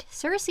that,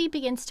 Cersei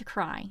begins to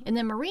cry, and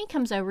then Marie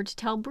comes over to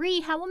tell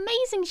Bree how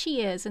amazing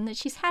she is and that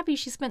she's happy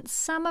she spent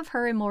some of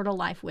her immortal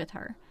life with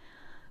her.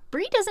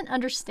 Bree doesn't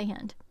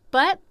understand,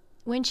 but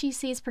when she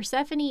sees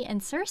Persephone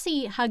and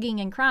Cersei hugging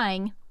and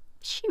crying,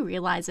 she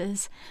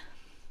realizes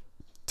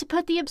to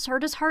put the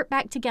Absurdus heart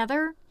back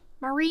together,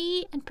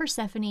 Marie and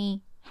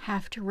Persephone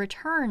have to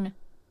return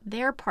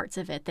their parts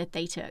of it that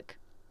they took.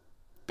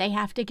 They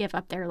have to give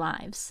up their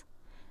lives.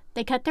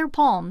 They cut their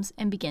palms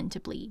and begin to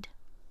bleed.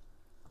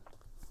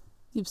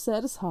 The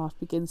Absurdus heart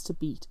begins to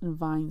beat and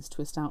vines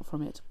twist out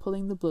from it,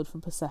 pulling the blood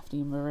from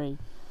Persephone and Marie.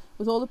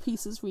 With all the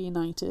pieces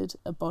reunited,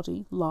 a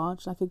body,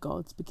 large like a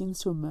god's, begins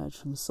to emerge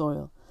from the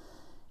soil.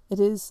 It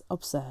is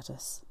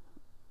Absurdus,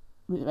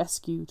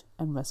 rescued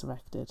and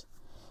resurrected.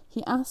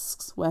 He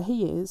asks where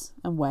he is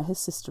and where his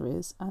sister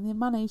is, and they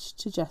manage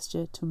to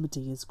gesture to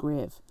Medea's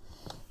grave.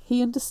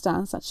 He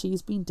understands that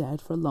she's been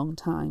dead for a long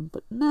time,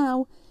 but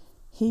now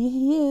here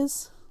he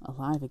is,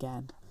 alive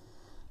again.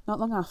 Not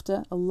long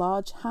after, a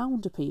large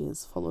hound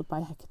appears, followed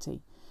by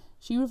Hecate.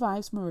 She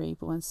revives Marie,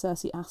 but when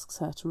Cersei asks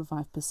her to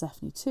revive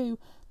Persephone too,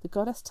 the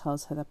goddess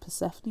tells her that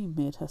Persephone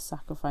made her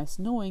sacrifice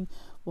knowing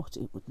what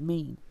it would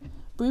mean.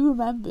 Bree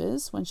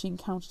remembers when she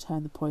encountered her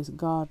in the poison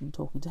garden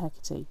talking to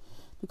Hecate.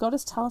 The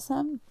goddess tells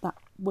them that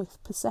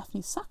with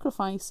Persephone's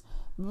sacrifice,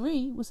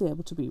 Marie was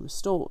able to be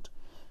restored.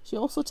 She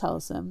also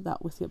tells them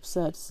that with the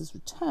Absurdus'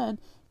 return,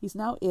 he's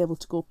now able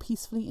to go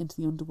peacefully into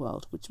the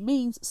underworld, which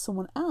means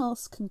someone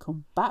else can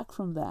come back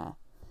from there.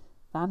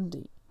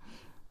 Vandy.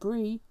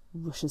 Bree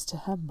rushes to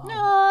her mom.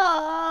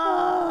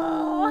 No!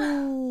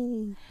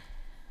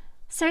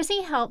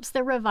 Cersei helps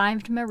the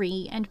revived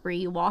Marie and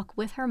Bree walk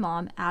with her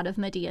mom out of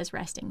Medea's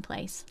resting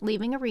place,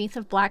 leaving a wreath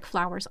of black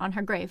flowers on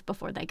her grave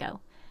before they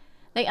go.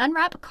 They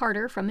unwrap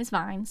Carter from his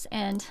vines,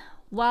 and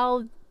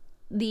while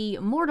the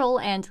mortal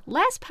and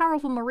less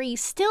powerful Marie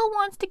still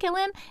wants to kill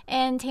him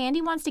and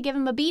Tandy wants to give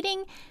him a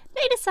beating,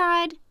 they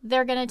decide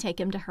they're going to take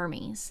him to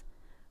Hermes.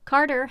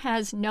 Carter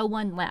has no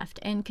one left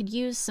and could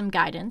use some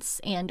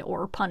guidance and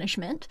or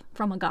punishment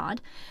from a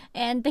god,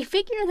 and they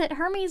figure that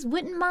Hermes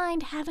wouldn't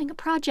mind having a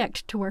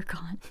project to work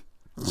on.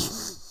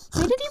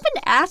 They didn't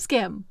even ask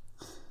him.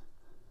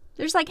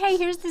 They're just like, hey,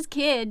 here's this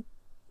kid.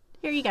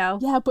 Here you go.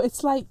 Yeah, but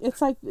it's like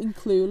in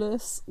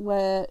Clueless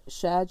where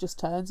Cher just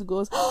turns and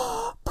goes,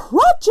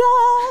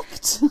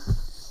 project!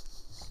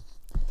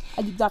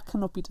 And that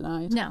cannot be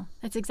denied. No,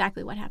 that's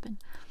exactly what happened.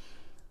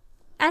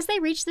 As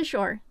they reach the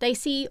shore, they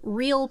see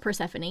real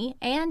Persephone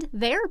and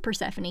their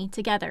Persephone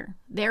together,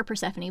 their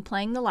Persephone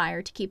playing the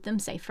lyre to keep them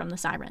safe from the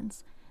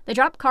sirens. They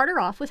drop Carter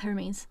off with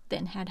Hermes,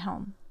 then head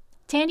home.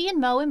 Tandy and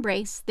Mo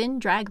embrace, then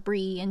drag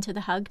Bree into the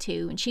hug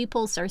too, and she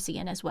pulls Cersei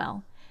in as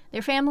well.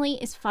 Their family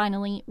is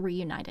finally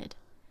reunited.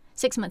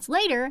 6 months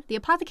later, the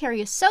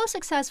apothecary is so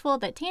successful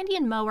that Tandy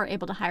and Mo are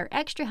able to hire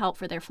extra help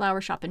for their flower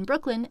shop in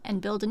Brooklyn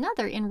and build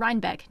another in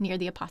Rhinebeck near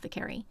the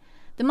apothecary.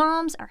 The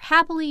moms are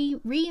happily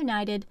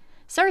reunited.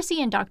 Cersei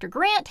and Dr.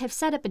 Grant have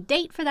set up a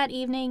date for that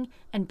evening,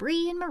 and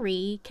Bree and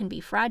Marie can be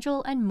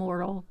fragile and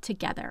mortal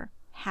together,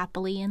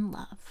 happily in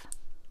love.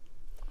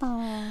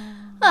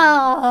 Aww.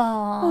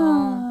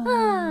 Aww.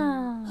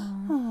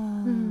 Aww.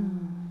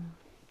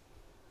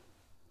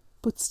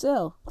 But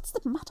still, what's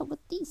the matter with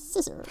these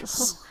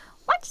scissors?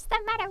 What's the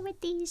matter with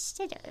these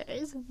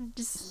scissors?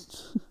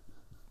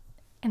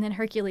 And then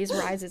Hercules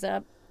rises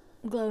up,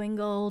 glowing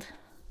gold.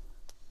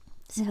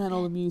 And then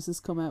all the muses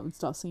come out and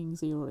start singing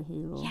Zero to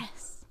Hero.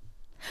 Yes.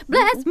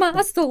 Bless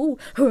my soul,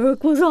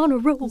 Herc was on a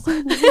roll.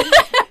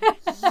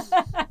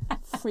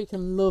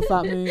 Freaking love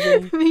that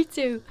movie. Me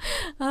too.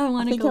 I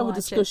want to go watch it. I think our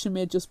discussion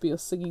may just be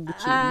us singing the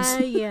tunes.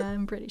 Yeah,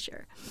 I'm pretty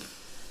sure.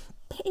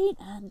 Pain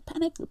and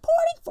panic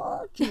reporting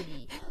for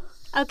Judy.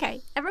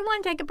 Okay,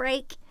 everyone take a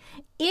break.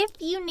 If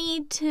you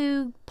need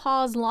to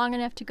pause long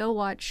enough to go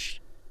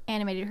watch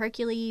Animated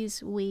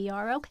Hercules, we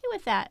are okay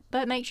with that.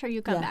 But make sure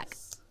you come back.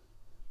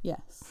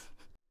 Yes.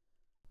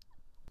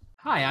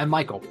 Hi, I'm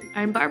Michael.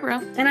 I'm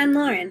Barbara. And I'm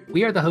Lauren.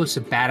 We are the hosts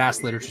of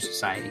Badass Literature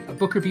Society, a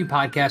book review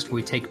podcast where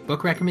we take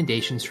book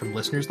recommendations from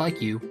listeners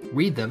like you,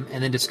 read them,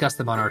 and then discuss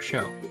them on our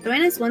show.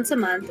 Join us once a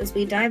month as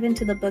we dive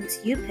into the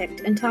books you picked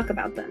and talk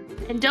about them.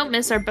 And don't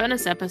miss our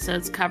bonus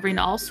episodes covering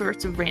all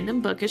sorts of random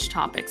bookish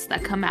topics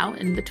that come out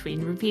in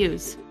between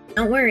reviews.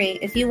 Don't worry,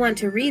 if you want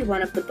to read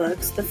one of the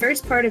books, the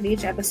first part of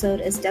each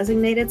episode is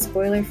designated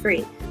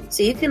spoiler-free,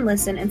 so you can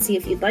listen and see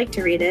if you'd like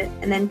to read it,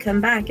 and then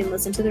come back and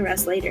listen to the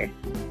rest later.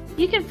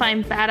 You can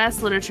find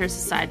Badass Literature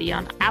Society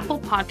on Apple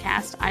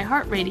Podcasts,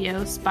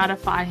 iHeartRadio,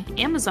 Spotify,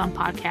 Amazon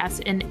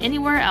Podcasts, and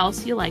anywhere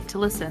else you like to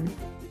listen.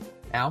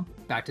 Now,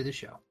 back to the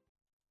show.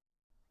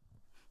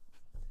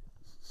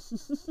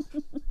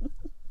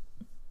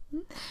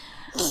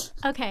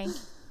 Okay.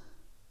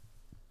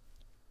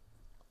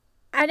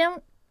 I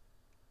don't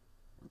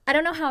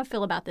know how I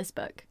feel about this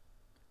book.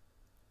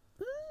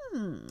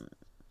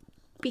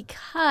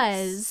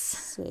 Because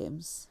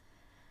Sames.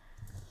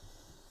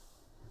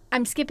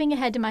 I'm skipping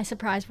ahead to my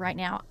surprise right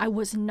now. I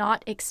was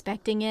not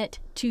expecting it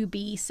to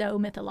be so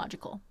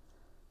mythological.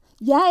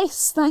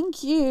 Yes,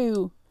 thank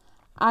you.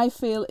 I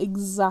feel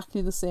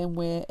exactly the same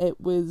way. It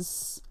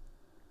was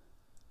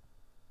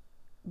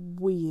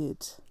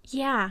weird.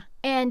 Yeah,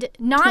 and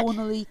not...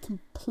 tonally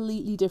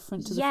completely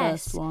different to the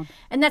first one.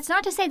 And that's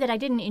not to say that I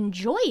didn't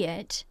enjoy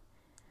it.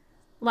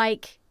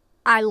 Like,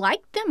 I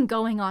liked them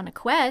going on a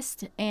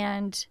quest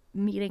and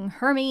meeting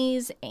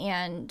Hermes,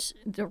 and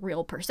the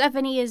real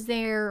Persephone is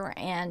there,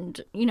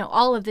 and, you know,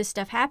 all of this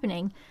stuff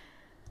happening.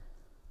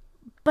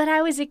 But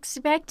I was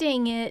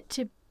expecting it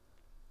to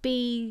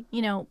be,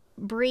 you know,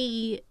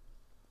 Bree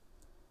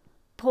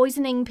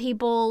poisoning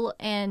people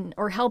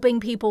or helping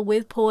people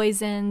with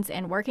poisons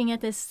and working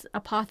at this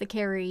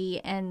apothecary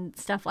and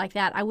stuff like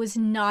that. I was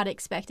not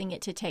expecting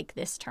it to take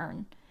this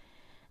turn.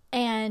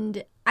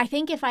 And I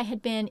think if I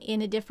had been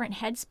in a different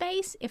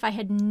headspace, if I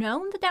had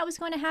known that that was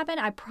going to happen,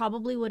 I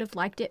probably would have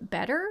liked it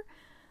better.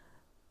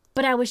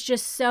 But I was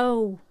just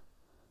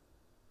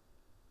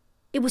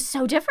it was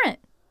so different.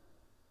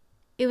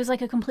 It was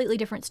like a completely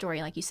different story,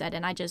 like you said.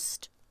 And I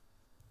don't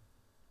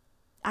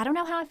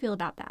know how I feel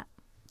about that.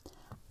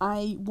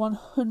 I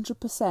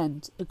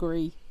 100%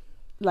 agree.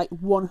 Like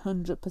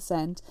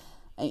 100%.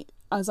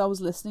 As I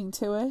was listening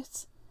to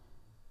it,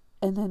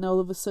 and then all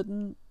of a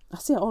sudden,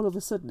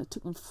 it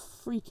took them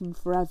freaking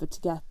forever to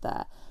get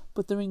there.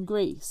 But they're in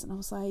Greece. And I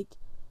was like,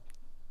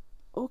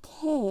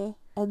 okay.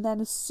 And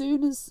then as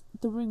soon as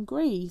they were in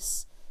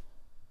Greece,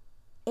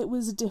 it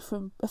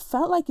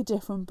felt like a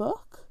different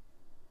book.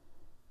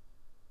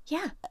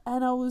 Yeah.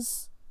 And I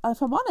was,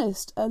 if I'm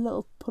honest, a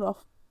little put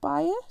off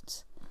by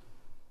it.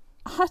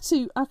 I had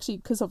to, actually,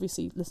 because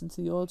obviously listen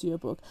to the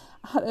audiobook,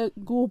 I had to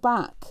go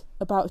back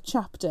about a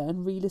chapter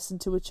and re-listen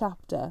to a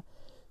chapter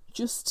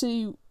just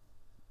to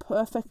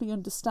perfectly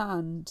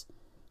understand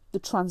the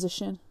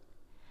transition.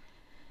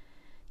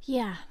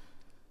 Yeah.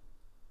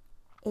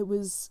 It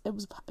was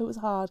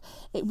hard.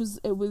 It was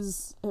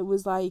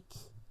like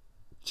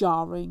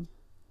jarring.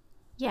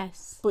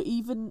 Yes. But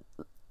even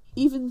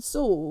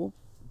so,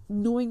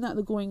 knowing that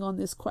they're going on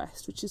this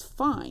quest, which is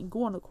fine,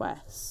 go on a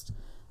quest.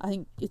 I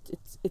think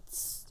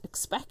it's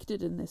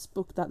expected in this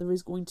book that there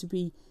is going to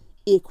be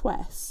a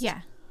quest.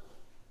 Yeah.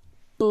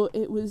 But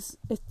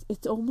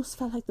it almost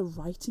felt like the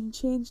writing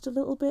changed a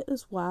little bit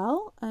as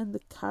well, and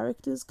the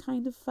characters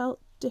kind of felt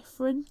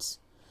different.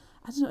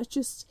 I don't know,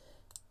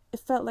 it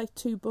felt like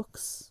two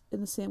books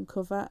in the same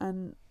cover,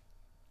 and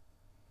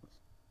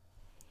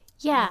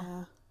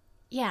yeah.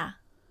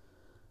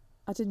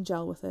 I didn't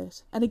gel with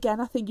it. And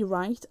again, I think you're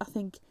right. I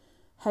think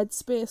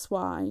headspace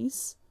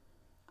wise,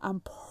 I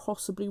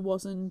possibly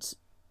wasn't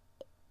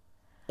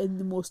in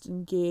the most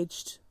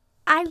engaged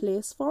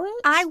place for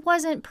it. I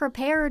wasn't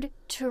prepared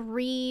to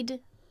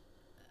read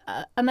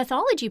a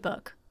mythology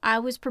book. I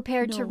was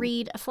prepared to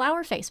read a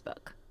flower face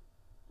book.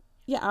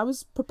 Yeah, I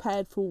was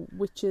prepared for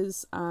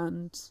witches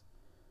and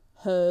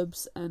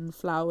herbs and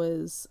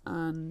flowers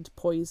and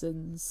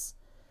poisons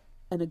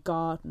and a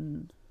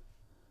garden.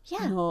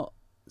 Yeah. Not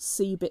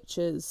sea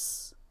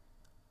bitches,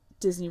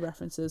 Disney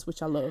references,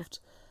 which I loved.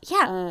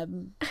 Yeah.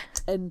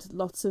 And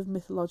lots of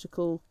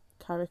mythological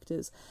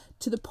characters.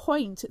 To the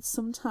point,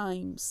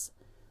 sometimes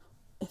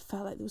it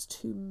felt like there was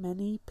too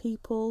many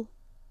people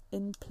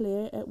in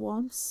play at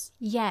once.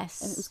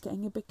 Yes. And it was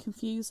getting a bit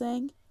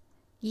confusing.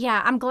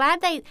 Yeah, I'm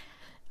glad they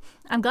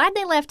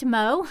left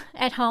Mo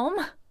at home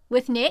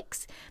with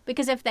Nyx,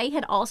 because if they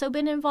had also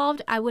been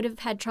involved, I would have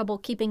had trouble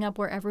keeping up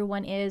where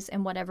everyone is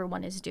and what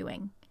everyone is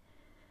doing.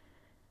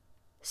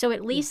 So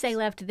at least they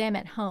left them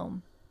at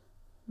home.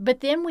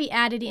 But then we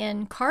added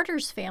in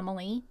Carter's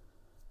family,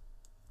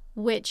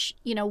 which,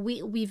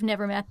 we've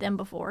never met them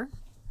before.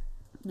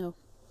 No.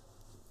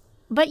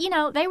 But,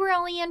 they were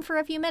only in for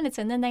a few minutes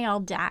and then they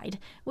all died,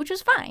 which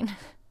was fine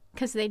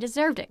because they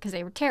deserved it because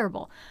they were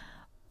terrible.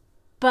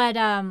 But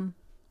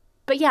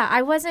yeah,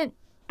 I wasn't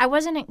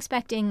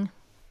expecting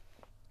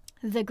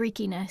the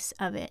Greekiness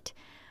of it.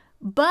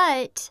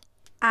 But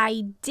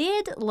I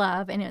did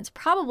love, and it's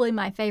probably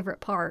my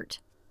favorite part,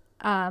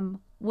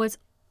 was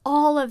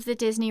all of the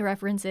Disney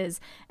references.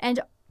 And,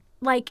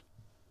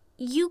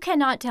 you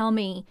cannot tell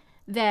me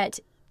that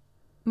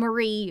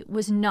Marie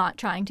was not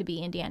trying to be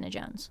Indiana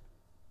Jones.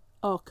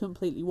 Oh,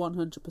 completely,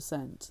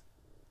 100%.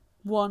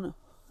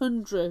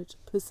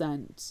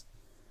 100%.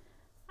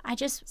 I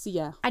just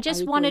I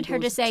wanted her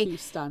to say,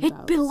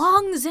 "It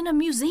belongs in a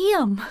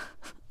museum."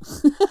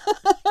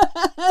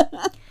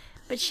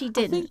 But she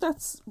didn't. I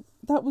think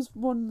that was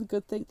one of the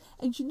good things.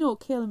 And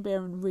Kalynn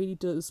Bayron really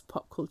does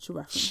pop culture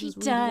references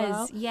really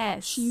well.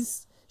 Yes.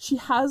 She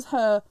has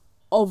her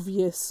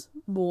obvious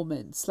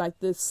moments, like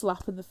the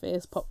slap in the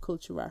face pop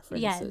culture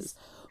references. Yes.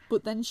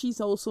 But then she's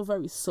also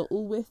very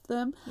subtle with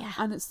them. Yeah.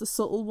 And it's the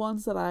subtle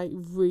ones that I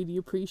really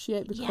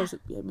appreciate, because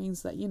it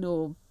means that, she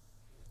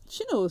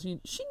knows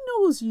she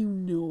knows that she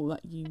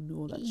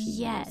knows that.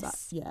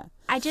 Yeah.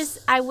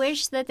 I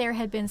wish that there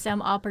had been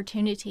some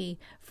opportunity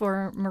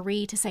for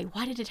Marie to say,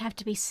 why did it have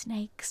to be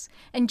snakes?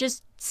 And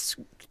just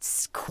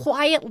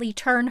quietly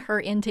turn her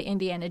into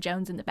Indiana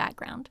Jones in the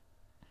background.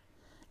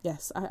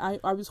 Yes,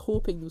 I was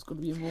hoping there was going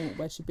to be a moment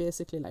where she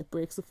basically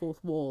breaks the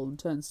fourth wall and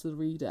turns to the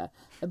reader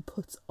and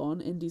puts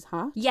on Indy's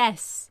hat.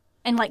 Yes,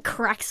 and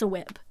cracks a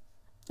whip.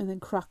 And then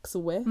cracks a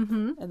whip,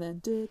 and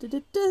then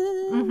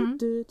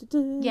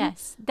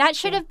Yes, that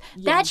should have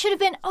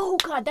been. Oh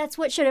God, that's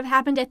what should have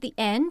happened at the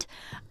end.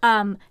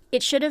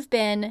 It should have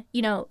been,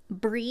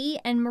 Bree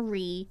and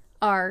Marie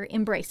are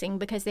embracing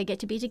because they get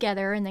to be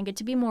together and they get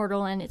to be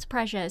mortal and it's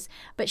precious.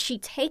 But she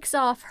takes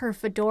off her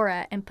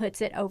fedora and puts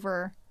it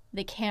over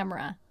the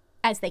camera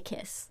as they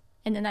kiss,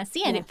 and then that's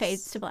the end. It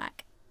fades to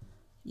black.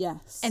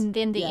 Yes, and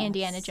then the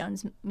Indiana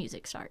Jones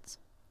music starts.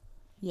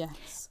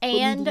 Yes,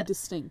 and but legally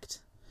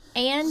distinct.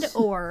 And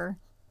or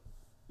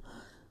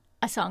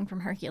a song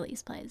from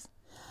Hercules plays.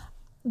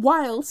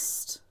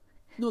 Whilst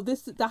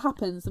that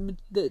happens,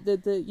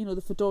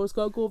 the fedora's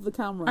got to go over the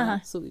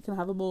camera so that you can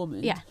have a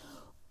moment. Yeah.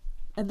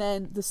 And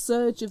then the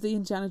surge of the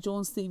Indiana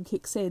Jones theme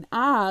kicks in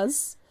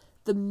as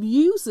the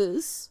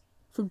muses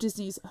from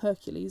Disney's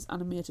Hercules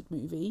animated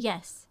movie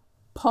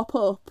pop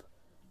up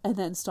and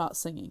then start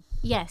singing.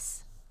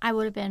 Yes. I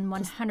would have been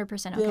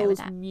 100% okay with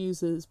that. Those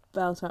muses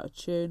belt out a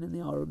tune and they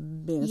are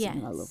amazing. Yes.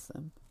 I love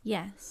them.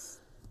 Yes.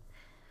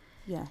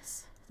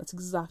 Yes. That's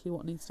exactly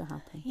what needs to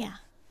happen. Yeah.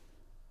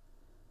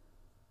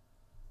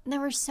 There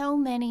were so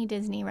many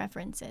Disney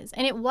references.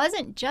 And it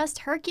wasn't just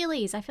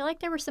Hercules. I feel like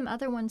there were some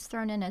other ones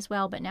thrown in as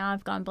well, but now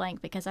I've gone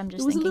blank because I'm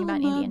just thinking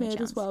about Indiana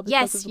Jones. As well,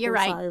 yes, you're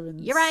right.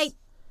 Sirens. You're right.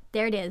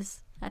 There it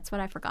is. That's what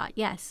I forgot.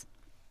 Yes.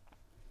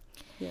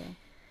 Yeah.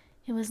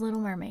 It was Little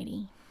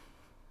Mermaid-y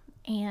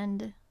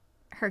and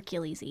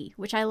Hercules-y,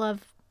 which I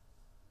love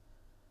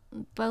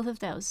both of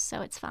those,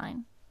 so it's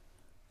fine.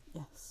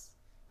 Yes.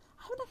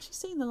 I haven't actually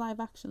seen the live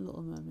action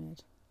Little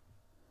Mermaid.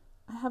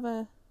 I have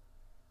a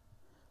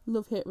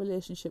love-hate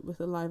relationship with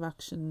the live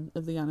action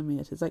of the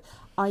animated. Like,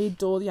 I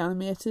adore the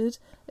animated,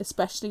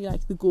 especially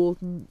like the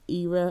golden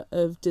era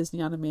of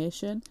Disney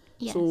animation.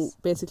 Yes. So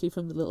basically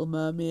from The Little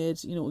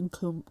Mermaid, you know,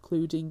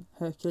 including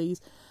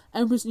Hercules.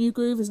 Emperor's New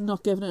Groove is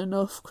not given it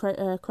enough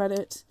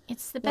credit.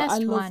 It's the best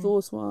one. I love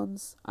those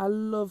ones. I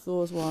love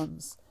those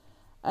ones.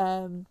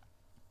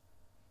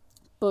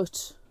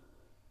 But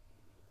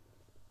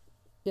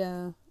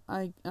yeah,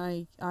 I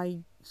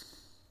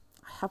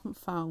haven't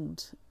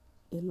found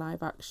a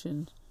live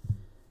action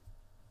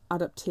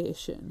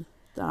adaptation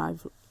that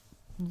I've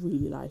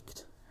really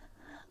liked.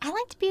 I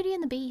liked Beauty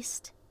and the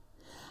Beast.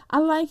 I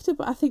liked it,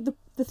 but I think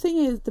the thing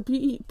is, the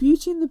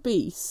Beauty and the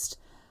Beast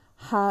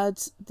had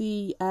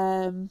the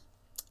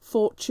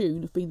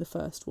fortune of being the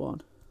first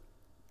one.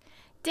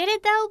 Did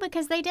it though?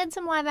 Because they did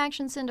some live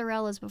action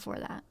Cinderellas before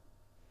that.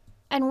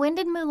 And when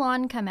did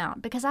Mulan come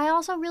out? Because I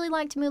also really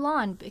liked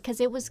Mulan because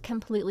it was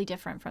completely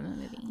different from the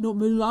movie. No,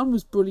 Mulan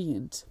was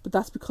brilliant, but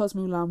that's because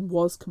Mulan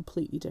was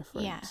completely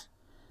different. Yeah.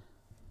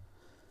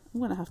 I'm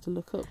going to have to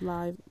look up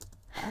live...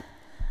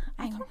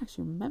 I can't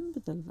actually remember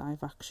the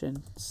live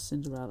action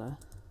Cinderella.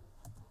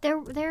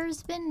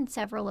 There's been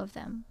several of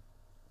them.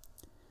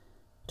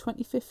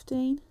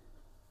 2015?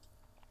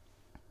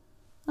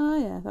 Oh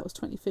yeah, that was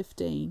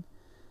 2015.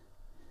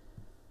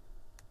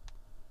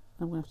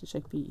 I'm going to have to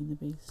check Beauty and the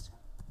Beast.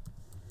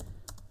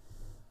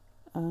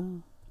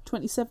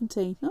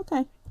 2017.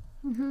 Okay.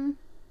 Mm-hmm.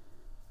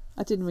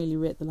 I didn't really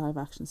rate the live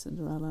action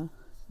Cinderella.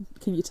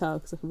 Can you tell?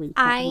 Because I can really.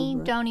 I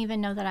don't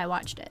even know that I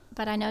watched it,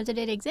 but I know that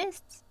it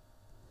exists.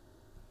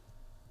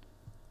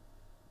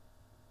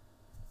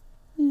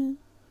 Yeah.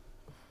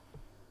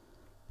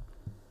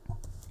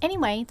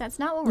 Anyway, that's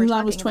not what we're Mulan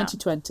talking was about.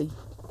 2020.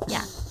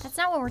 Yeah, that's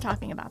not what we're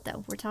talking about,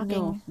 though. We're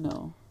talking.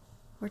 No.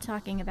 We're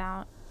talking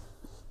about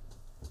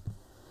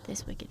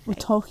This Wicked Fate. We're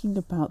talking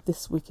about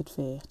This Wicked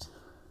Fate.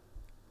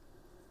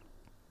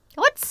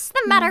 What's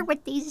the matter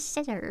with these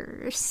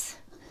scissors?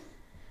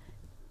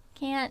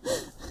 Can't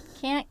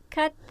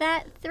cut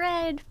that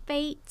thread,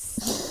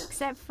 Fates.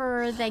 Except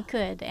for they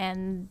could,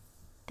 and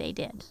they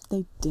did.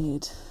 They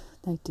did.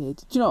 Do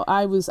you know,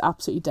 I was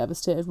absolutely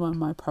devastated when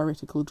my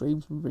piratical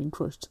dreams were being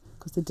crushed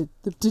because they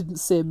didn't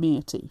say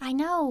matey. I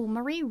know.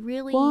 Marie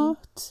really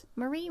wanted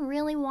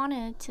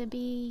to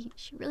be.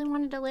 She really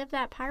wanted to live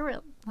that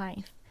pirate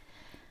life.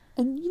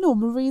 And you know,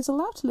 Marie's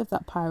allowed to live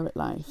that pirate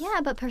life. Yeah,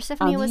 but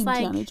Persephone was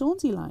like, Indiana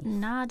Jonesy life.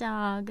 Nah,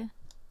 dog.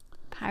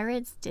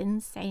 Pirates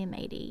didn't say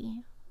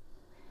matey.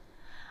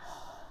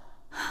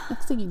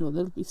 Next thing you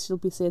know, she'll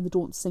be saying they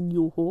don't sing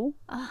yo-ho.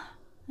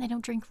 They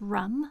don't drink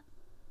rum.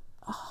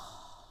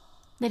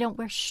 They don't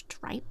wear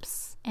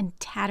stripes and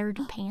tattered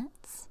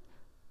pants.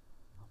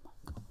 Oh my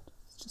god,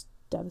 it's just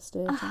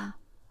devastating.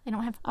 They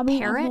don't have I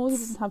know they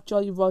didn't have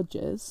Jolly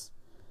Rogers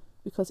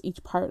because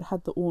each pirate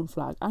had their own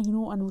flag. I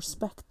know and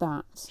respect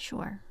that.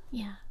 Sure,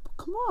 yeah. But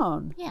come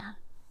on. Yeah.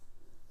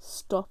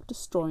 Stop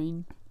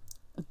destroying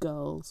a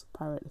girl's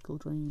piratical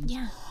dreams.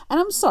 Yeah. And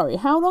I'm sorry,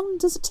 how long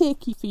does it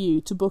take for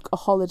you to book a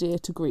holiday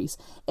to Greece?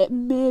 It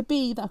may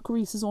be that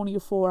Greece is only a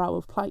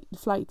 4-hour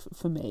flight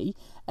for me,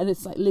 and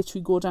it's like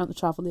literally go down to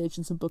travel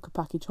agents and book a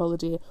package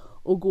holiday,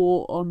 or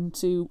go on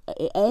to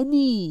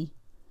any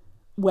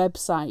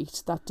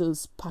website that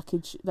does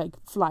package like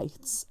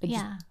flights and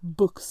just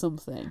book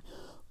something.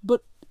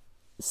 But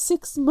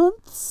 6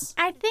 months?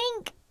 I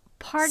think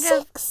part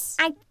of... 6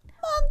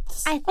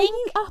 months? I think... Are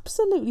you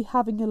absolutely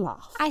having a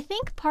laugh? I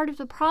think part of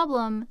the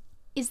problem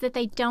is that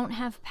they don't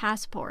have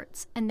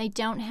passports, and they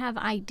don't have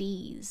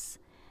IDs,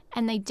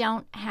 and they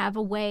don't have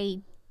a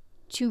way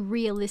to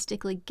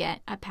realistically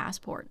get a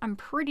passport. I'm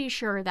pretty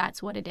sure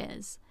that's what it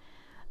is.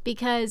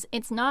 Because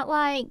it's not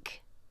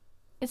like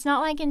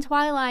in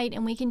Twilight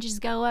and we can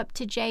just go up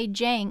to Jay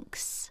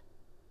Jenks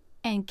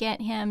and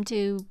get him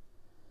to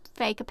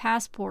fake a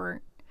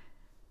passport.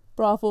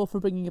 Bravo for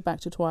bringing it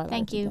back to Twilight.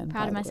 Thank you. Again,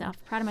 Proud of myself.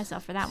 Proud of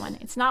myself for that one.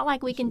 It's not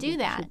like we can do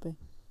that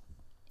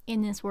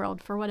in this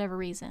world for whatever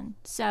reason.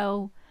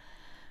 So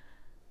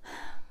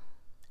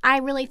I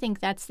really think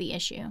that's the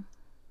issue.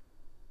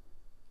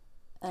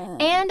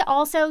 And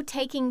also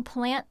taking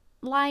plant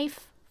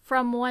life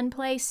from one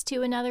place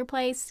to another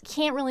place,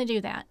 can't really do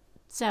that.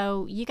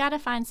 So you got to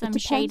find some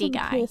shady guy. It depends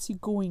on the place you're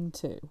going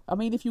to. I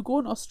mean, if you're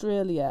going to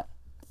Australia,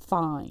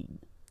 fine.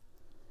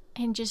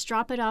 And just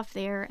drop it off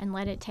there and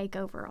let it take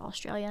over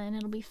Australia, and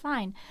it'll be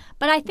fine.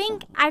 But I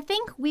think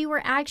we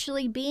were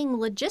actually being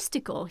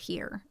logistical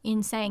here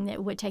in saying that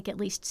it would take at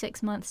least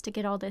 6 months to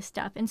get all this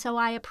stuff. And so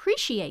I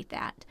appreciate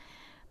that.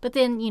 But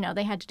then,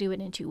 they had to do it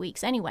in 2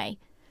 weeks anyway.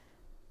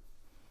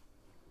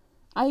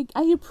 I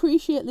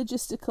appreciate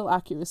logistical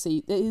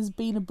accuracy. There has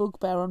been a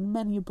bugbear on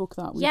many a book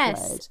that we've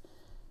read.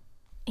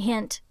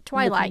 Hint,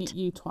 Twilight. Looking at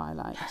you,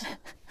 Twilight.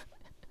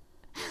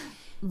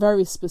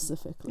 Very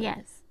specifically.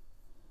 Yes.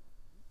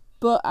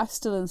 But I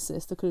still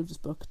insist they could have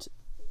just booked,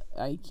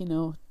 get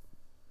an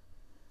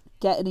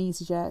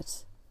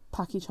EasyJet,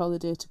 package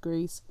holiday to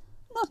Greece.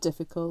 Not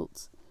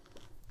difficult.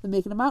 They're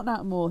making a mountain out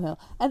of molehill.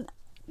 And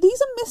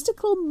these are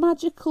mystical,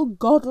 magical,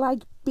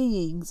 godlike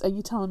beings, and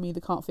you're telling me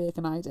they can't fake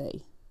an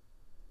ID?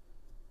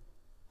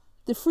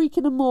 They're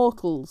freaking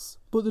immortals,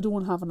 but they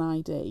don't have an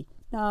ID.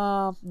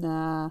 Nah.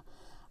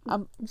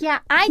 I'm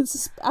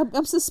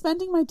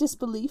suspending my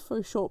disbelief for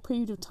a short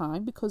period of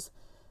time because,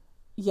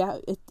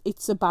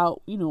 it's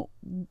about,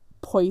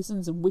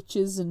 poisons and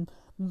witches and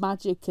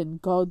magic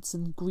and gods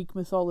and Greek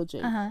mythology.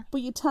 Uh-huh.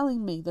 But you're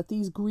telling me that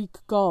these Greek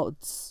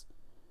gods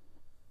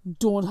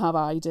don't have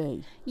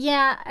ID.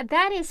 Yeah,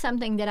 that is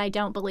something that I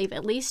don't believe,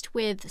 at least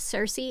with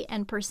Circe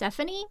and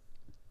Persephone.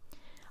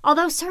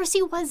 Although Circe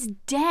was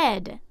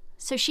dead.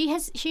 So she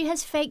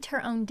has faked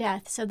her own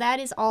death. So that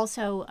is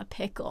also a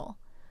pickle.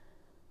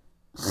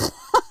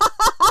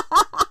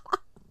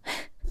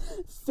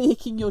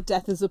 Faking your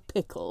death is a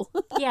pickle.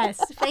 Yes,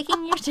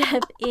 faking your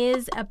death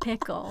is a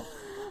pickle.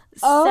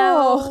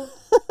 Oh.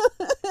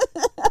 So,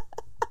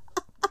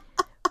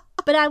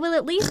 but I will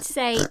at least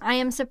say I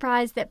am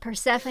surprised that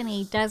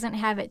Persephone doesn't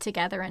have it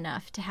together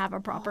enough to have a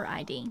proper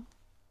ID.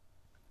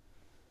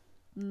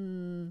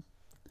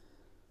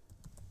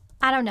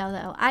 I don't know,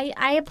 though.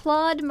 I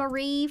applaud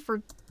Marie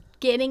for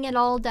getting it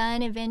all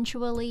done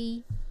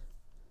eventually.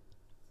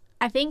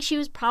 I think she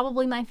was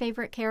probably my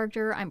favorite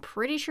character. I'm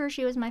pretty sure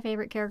she was my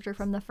favorite character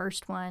from the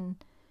first one.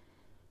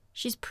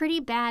 She's pretty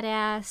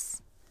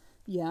badass.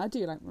 Yeah, I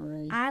do like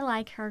Marie. I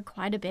like her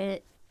quite a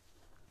bit.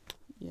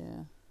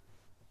 Yeah,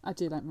 I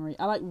do like Marie.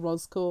 I like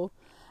Roscoe.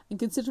 And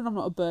considering I'm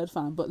not a bird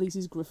fan, but at least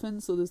he's Griffin,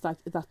 so there's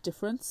like that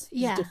difference.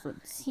 Yeah. There's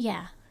difference.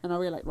 Yeah. And I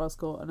really like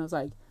Roscoe, and I was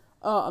like,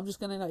 oh, I'm just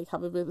going to like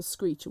have a bit of a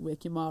screech and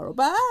wake your ma up.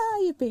 Ah,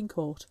 you've been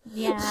caught.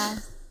 Yeah.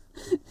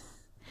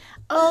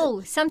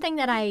 Oh, something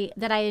that I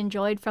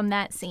enjoyed from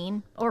that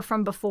scene, or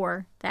from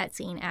before that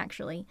scene,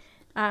 actually.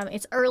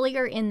 It's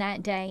earlier in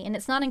that day, and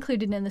it's not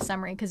included in the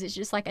summary because it's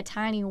just like a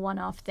tiny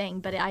one-off thing,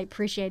 but I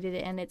appreciated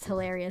it, and it's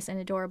hilarious and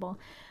adorable.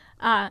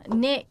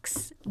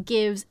 Nyx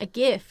gives a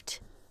gift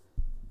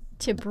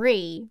to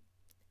Bree,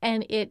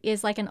 and it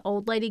is like an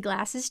old lady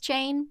glasses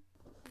chain.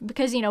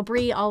 Because,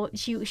 Bree,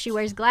 she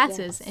wears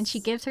glasses, yes. And she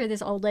gives her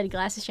this old lady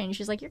glasses chain. And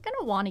she's like, you're going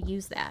to want to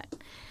use that.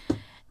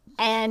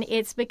 And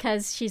it's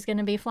because she's going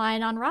to be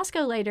flying on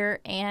Roscoe later,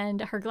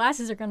 and her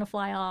glasses are going to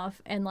fly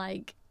off. And,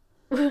 like,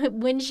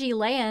 when she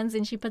lands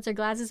and she puts her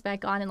glasses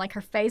back on and, like,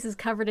 her face is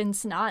covered in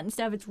snot and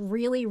stuff, it's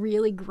really,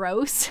 really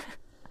gross.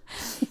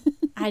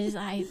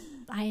 I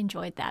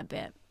enjoyed that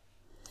bit.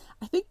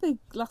 I think the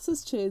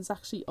glasses chain's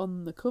actually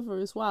on the cover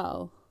as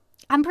well.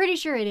 I'm pretty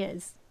sure it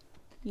is.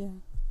 Yeah.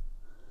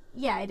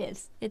 Yeah, it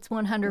is. It's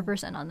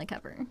 100% on the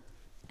cover.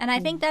 And I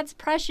think that's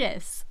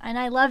precious. And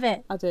I love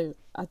it. I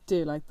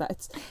do like that.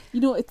 It's,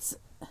 it's,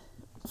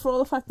 for all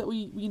the fact that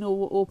we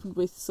were opened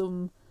with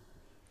some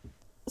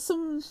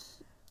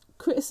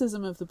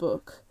criticism of the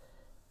book,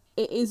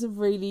 it is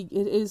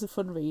a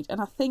fun read.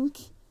 And I think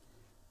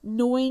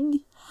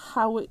knowing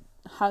how it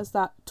has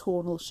that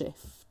tonal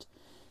shift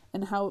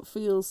and how it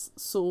feels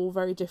so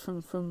very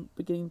different from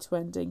beginning to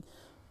ending,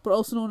 but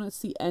also knowing it's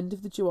the end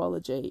of the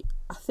duology,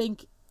 I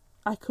think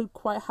I could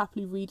quite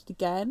happily read it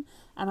again,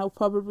 and I'll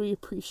probably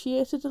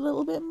appreciate it a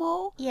little bit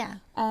more. Yeah.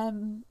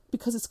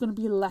 Because it's going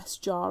to be less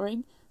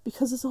jarring,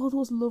 because there's all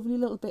those lovely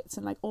little bits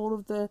and like all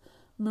of the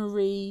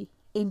Marie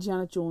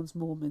Indiana Jones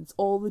moments,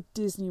 all the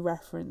Disney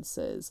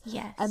references.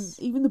 Yes. And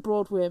even the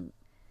Broadway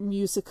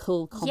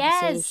musical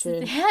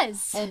conversation.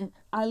 Yes. And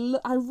I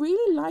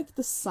really like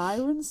the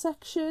siren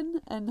section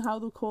and how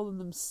they're calling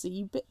them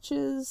sea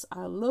bitches.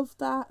 I love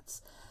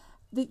that.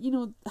 I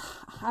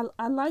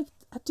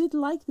did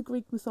like the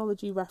Greek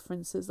mythology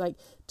references, like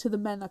to the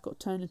men that got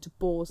turned into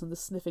boars and the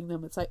sniffing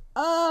them. It's like,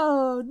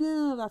 oh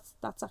no,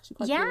 that's actually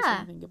quite cool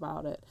something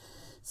about it.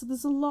 So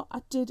there's a lot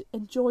I did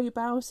enjoy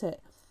about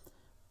it,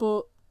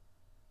 but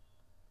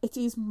it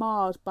is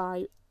marred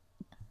by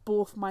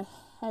both my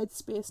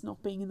headspace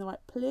not being in the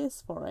right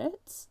place for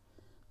it,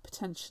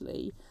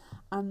 potentially,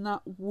 and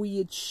that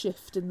weird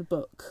shift in the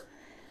book.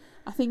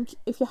 I think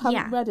if you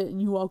haven't read it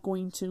and you are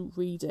going to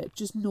read it,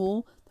 just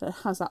know that it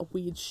has that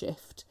weird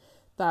shift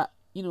that,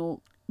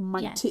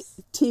 might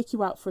take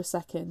you out for a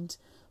second,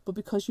 but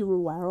because you're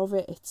aware of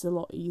it, it's a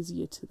lot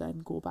easier to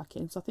then go back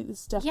in. So I think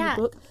this is definitely a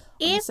book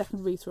on the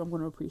second read through I'm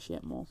going to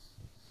appreciate more.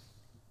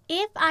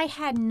 If I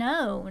had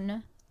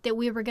known that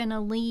we were going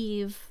to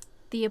leave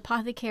the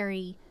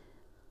apothecary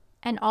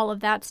and all of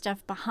that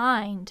stuff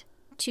behind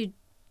to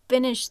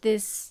finish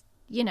this,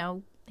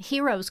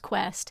 hero's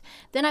quest,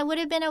 then I would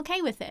have been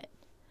okay with it.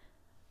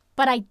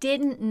 But I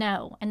didn't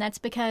know, and that's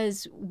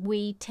because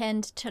we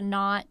tend to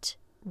not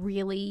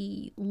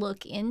really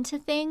look into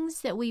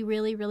things that we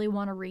really, really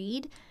want to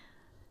read,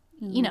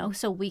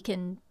 so we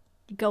can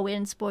go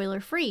in spoiler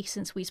free,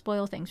 since we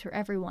spoil things for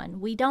everyone.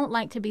 We don't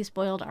like to be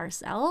spoiled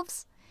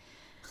ourselves.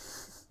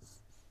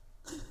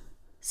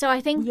 So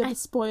I think we get the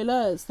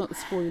spoilers, not the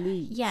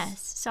spoilees.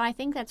 Yes, so I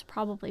think that's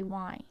probably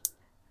why.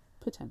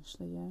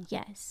 Potentially, yeah.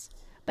 Yes.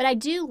 But I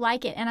do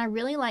like it, and I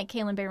really like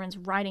Kalynn Bayron's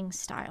writing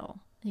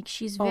style. Like,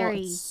 she's very...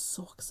 it's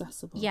so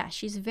accessible. Yeah,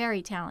 she's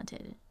very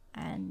talented,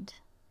 and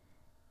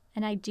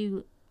I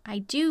do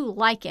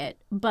like it,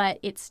 but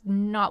it's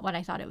not what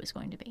I thought it was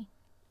going to be.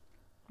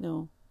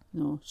 No,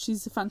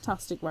 she's a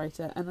fantastic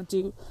writer, and I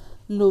do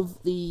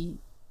love the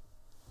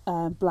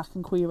black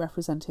and queer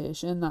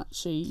representation that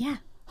she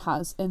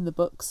has in the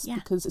books,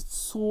 because it's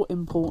so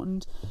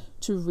important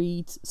to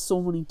read so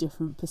many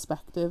different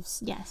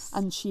perspectives. Yes.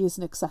 And she is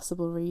an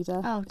accessible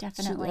reader. Oh,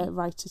 definitely.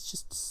 It's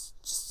just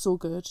so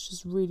good.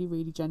 She's really,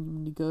 really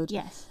genuinely good.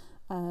 Yes.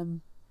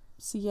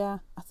 So yeah,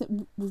 I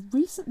think we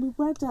recently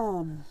read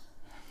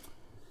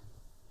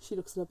she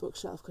looks at her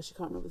bookshelf because she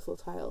can't remember the full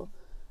title.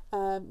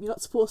 You're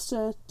Not Supposed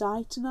to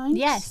Die Tonight.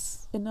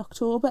 Yes. In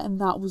October, and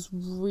that was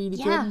really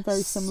good, and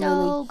very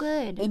similarly so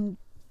good in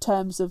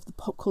terms of the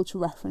pop culture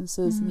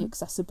references and the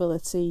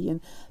accessibility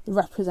and the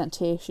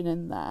representation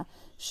in there.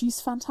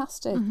 She's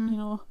fantastic, you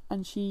know,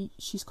 and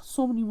she's got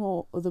so many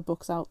more other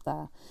books out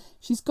there.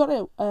 She's got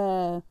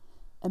a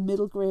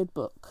middle grade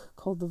book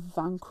called The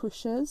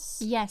Vanquishers.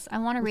 Yes, I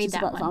want to read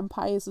that one. Which is about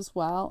vampires as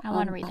well. I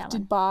want to read that one. I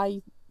did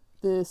buy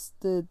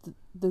the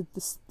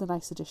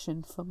nice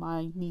edition for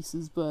my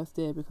niece's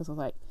birthday because I was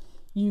like,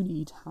 you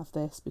need to have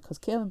this because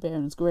Kalynn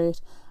Bayron is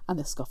great and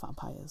it's got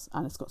vampires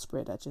and it's got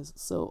sprayed edges,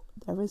 so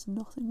there is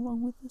nothing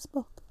wrong with this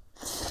book.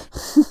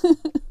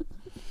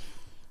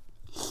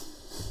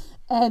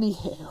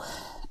 Anywho.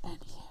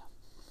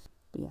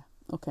 But yeah,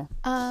 okay.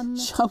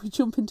 Shall we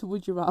jump into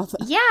Would You Rather?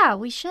 Yeah,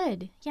 we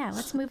should. Yeah,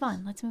 let's move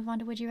on. Let's move on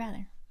to Would You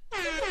Rather.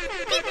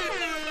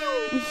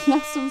 We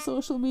asked on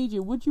social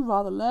media, would you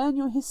rather learn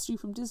your history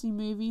from Disney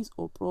movies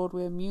or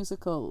Broadway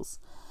musicals?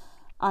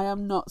 I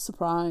am not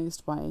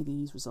surprised by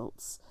these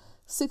results.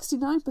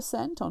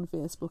 69% on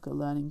Facebook are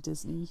learning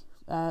Disney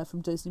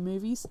from Disney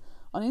movies.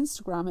 On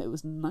Instagram, it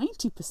was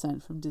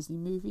 90% from Disney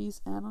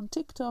movies. And on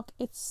TikTok,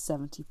 it's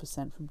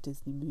 70% from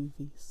Disney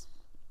movies.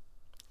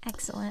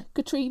 Excellent.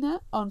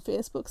 Katrina on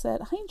Facebook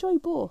said, I enjoy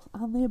both,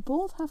 and they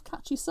both have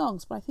catchy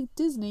songs, but I think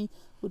Disney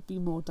would be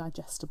more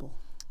digestible.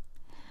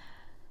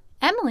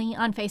 Emily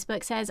on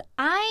Facebook says,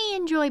 I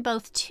enjoy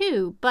both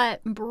too,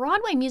 but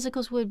Broadway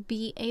musicals would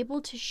be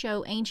able to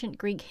show ancient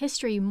Greek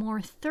history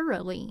more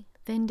thoroughly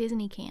than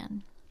Disney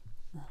can.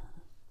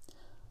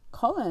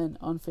 Colin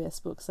on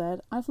Facebook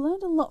said, I've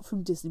learned a lot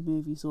from Disney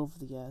movies over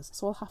the years,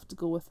 so I'll have to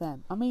go with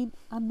them. I mean,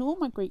 I know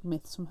my Greek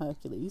myths from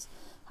Hercules,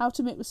 how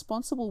to make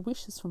responsible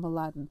wishes from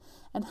Aladdin,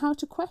 and how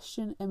to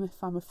question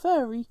if I'm a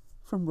furry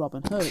from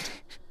Robin Hood.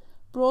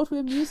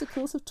 Broadway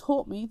musicals have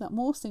taught me that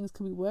most things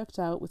can be worked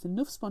out with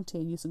enough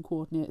spontaneous and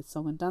coordinated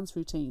song and dance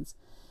routines.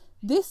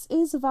 This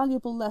is a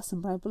valuable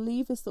lesson, but I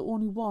believe it's the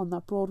only one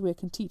that Broadway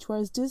can teach,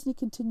 whereas Disney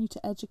continue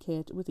to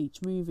educate with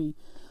each movie.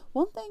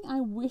 One thing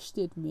I wish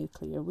they'd made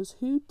clear was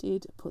who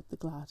did put the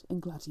glad in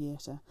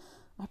Gladiator.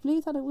 I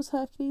believe that it was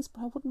Hercules,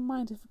 but I wouldn't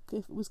mind if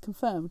it was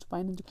confirmed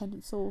by an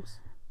independent source.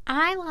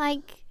 I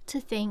like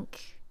to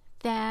think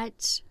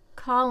that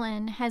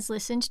Colin has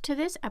listened to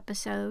this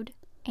episode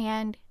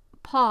and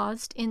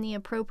paused in the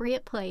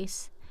appropriate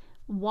place,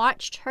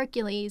 watched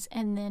Hercules,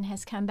 and then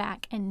has come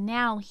back, and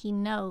now he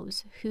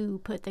knows who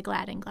put the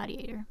glad in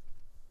Gladiator.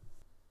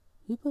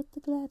 Who put the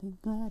glad in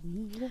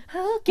Gladiator?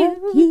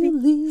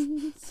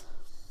 Hercules.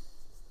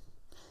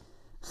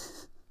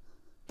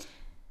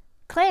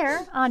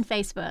 Claire on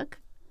Facebook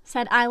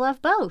said, I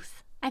love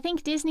both. I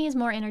think Disney is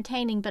more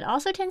entertaining, but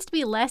also tends to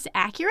be less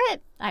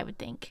accurate, I would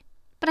think.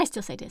 But I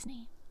still say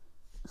Disney.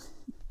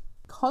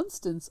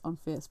 Constance on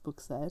Facebook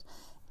said,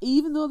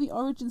 even though the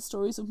origin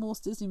stories of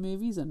most Disney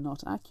movies are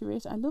not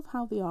accurate, I love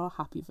how they are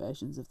happy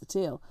versions of the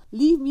tale.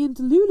 Leave me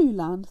into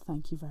Lululand,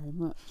 thank you very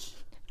much.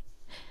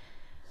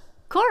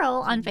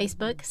 Coral on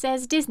Facebook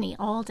says Disney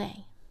all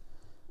day.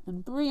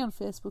 And Brie on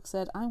Facebook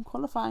said, I'm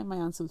qualifying my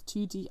answer with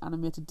 2D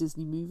animated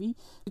Disney movie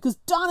because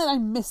darn it, I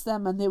miss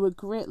them and they were a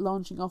great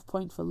launching off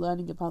point for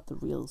learning about the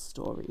real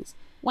stories.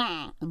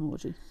 Wah!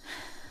 Emoji.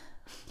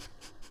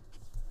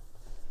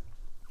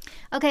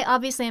 Okay,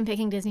 obviously I'm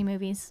picking Disney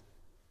movies.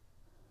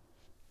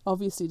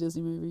 Obviously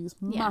Disney movies.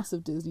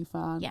 Massive Disney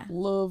fan. Yeah.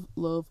 Love.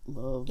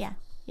 Yeah.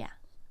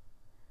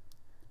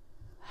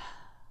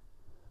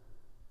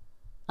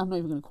 I'm not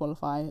even going to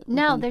qualify it.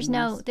 No, there's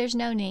no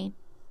need.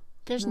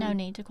 There's no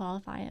need to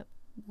qualify it.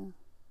 Yeah.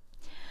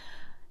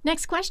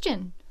 Next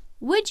question.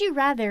 Would you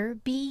rather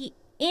be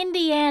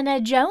Indiana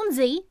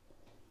Jonesy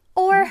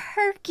or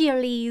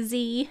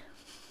Herculesy?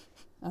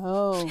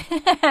 Oh.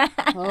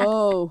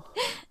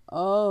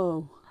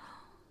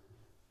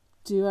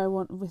 Do I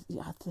want...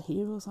 the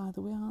heroes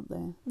either way, aren't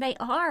they? They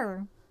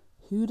are.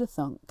 Who'da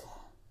thunk?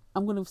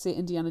 I'm going to say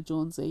Indiana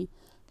Jonesy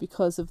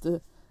because of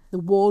the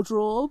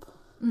wardrobe.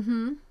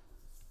 Mm-hmm.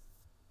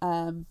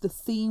 The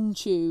theme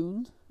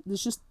tune.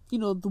 There's just,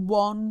 the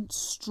one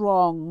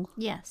strong...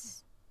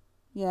 Yes.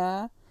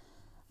 Yeah.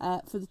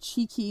 For the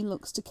cheeky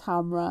looks to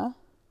camera.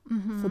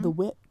 Mm-hmm. For the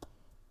whip.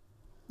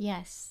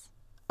 Yes.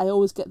 I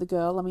always get the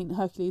girl. I mean,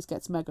 Hercules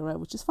gets Megara,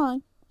 which is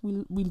fine.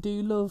 We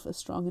do love a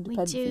strong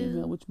independent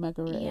female, which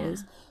Megara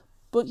is.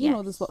 But,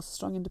 there's lots of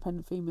strong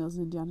independent females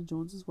in Indiana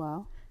Jones as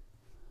well.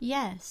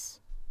 Yes.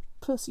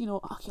 Plus,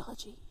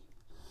 archaeology.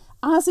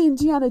 As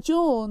Indiana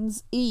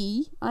Jones,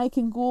 I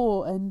can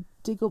go and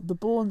dig up the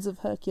bones of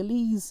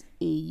Hercules,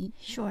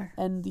 Sure.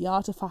 and the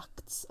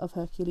artifacts of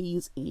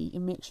Hercules,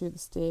 and make sure they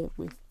stay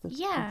with the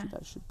country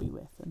that should be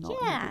with, and not in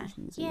the British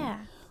Museum. Yeah.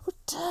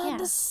 Return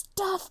the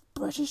stuff,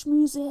 British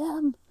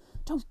Museum.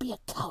 Don't be a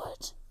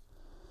coward.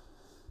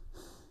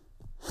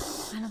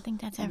 I don't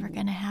think that's ever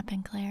going to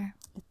happen, Claire.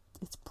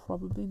 It's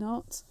probably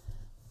not,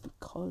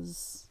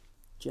 because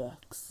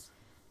jerks.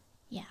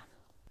 Yeah.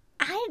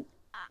 I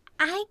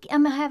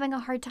am having a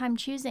hard time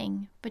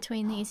choosing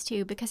between these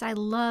two because I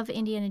love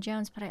Indiana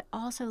Jones, but I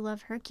also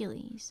love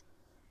Hercules.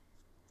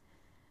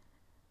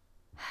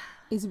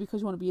 Is it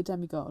because you want to be a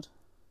demigod?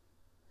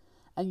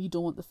 And you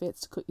don't want the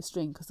fates to cut your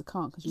string because they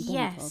can't because you're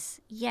a demigod?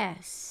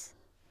 Yes.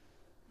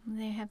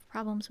 They have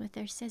problems with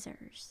their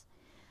scissors.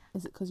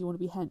 Is it because you want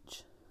to be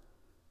hench?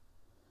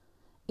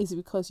 Is it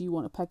because you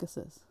want a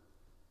Pegasus?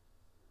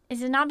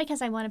 Is it not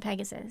because I want a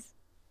Pegasus?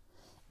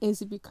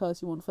 Is it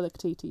because you want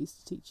Philoctetes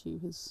to teach you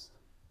his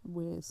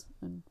ways?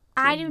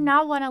 I do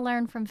not want to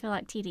learn from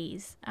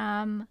Philoctetes.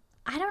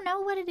 I don't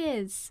know what it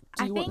is.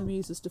 Do you want the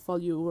muses to follow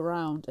you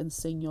around and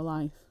sing your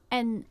life?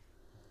 And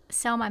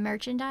sell my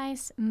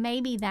merchandise?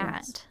 Maybe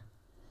that. Yes.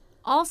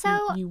 Also...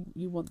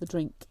 You want the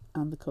drink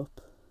and the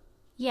cup.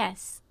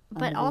 Yes.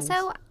 But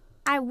also,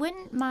 I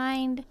wouldn't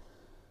mind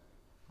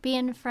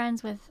being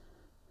friends with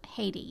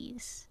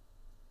Hades.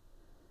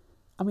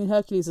 I mean,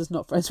 Hercules is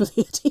not friends with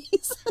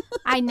Hades.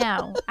 I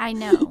know.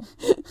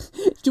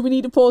 Do we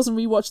need to pause and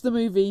rewatch the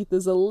movie?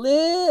 There's a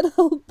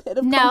little bit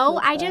of No,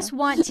 conflict I there.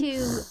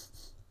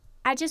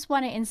 just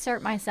want to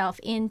insert myself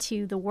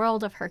into the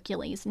world of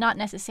Hercules, not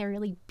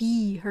necessarily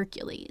be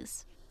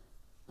Hercules.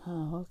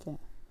 Oh, okay.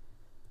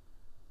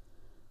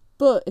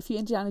 But if you're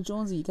Indiana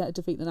Jones, you get to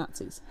defeat the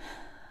Nazis.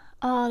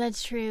 Oh,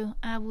 that's true.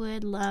 I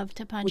would love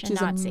to punch a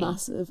Nazi. Which is a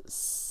massive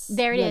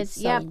there it is.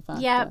 selling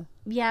factor.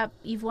 Yep.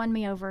 You've won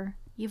me over.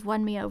 You've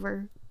won me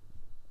over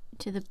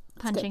to the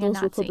punching a those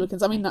Nazi.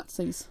 Republicans. I mean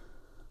Nazis.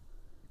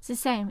 It's the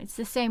same. It's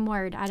the same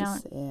word. I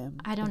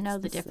don't know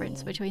the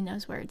difference between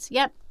those words.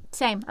 Yep.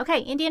 Same.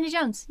 Okay, Indiana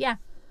Jones. Yeah.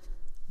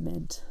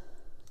 Mint.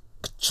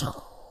 That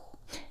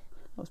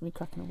was me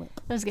cracking a whip.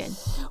 That was good.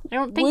 I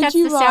don't think that's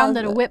the sound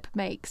that a whip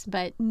makes,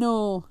 but...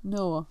 No.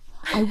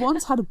 I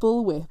once had a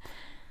bullwhip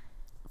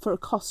for a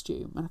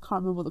costume, and I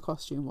can't remember what the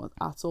costume was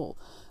at all.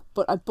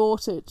 But I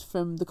bought it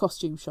from the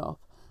costume shop,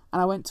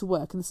 and I went to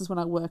work, and this is when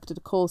I worked at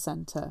a call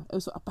centre. It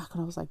was back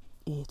when I was like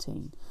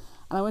 18.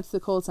 And I went to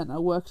the call centre. I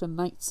worked on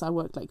nights. I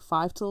worked like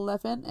 5 till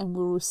 11, and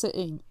we were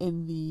sitting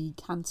in the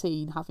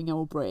canteen having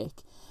our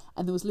break.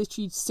 And there was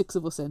literally 6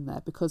 of us in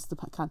there because the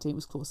canteen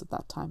was closed at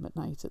that time at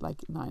night at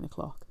like 9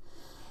 o'clock.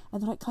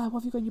 And they're like, Claire, what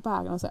have you got in your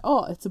bag? And I was like,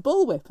 oh, it's a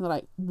bullwhip. And they're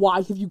like,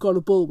 why have you got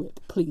a bullwhip?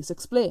 Please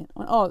explain. I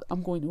went, oh,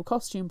 I'm going to a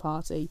costume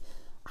party.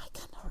 I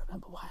cannot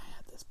remember why I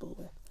had this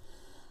bullwhip.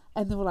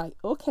 And they were like,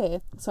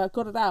 okay. So I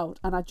got it out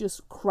and I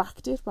just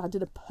cracked it, but I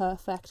did a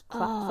perfect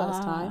crack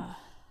first time.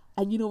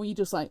 And you know when you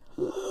just like,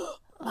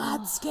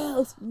 mad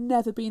skills.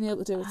 Never been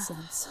able to do it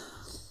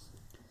since.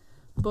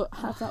 But I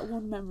have that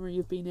one memory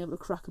of being able to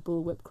crack a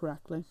bullwhip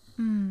correctly.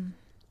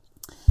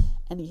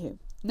 Anywho,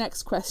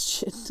 next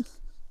question.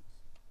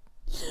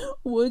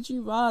 Would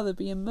you rather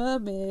be a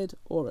mermaid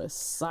or a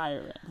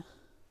siren?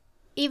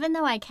 Even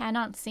though I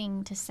cannot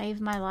sing to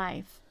save my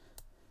life,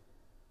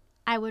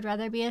 I would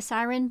rather be a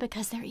siren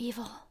because they're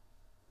evil.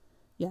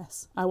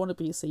 Yes, I want to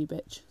be a sea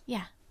bitch.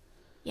 Yeah.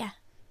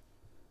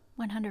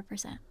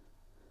 100%.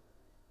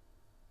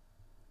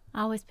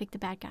 I always pick the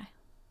bad guy.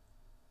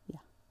 Yeah.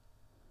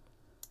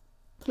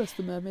 Plus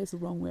the mermaid's the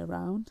wrong way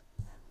around.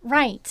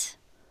 Right.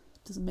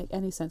 Doesn't make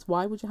any sense.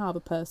 Why would you have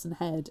a person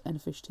head and a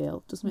fish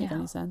tail? Doesn't make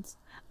any sense.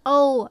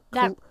 Oh,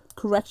 that...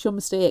 Correct your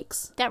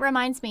mistakes. That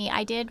reminds me,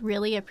 I did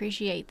really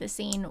appreciate the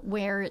scene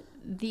where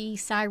the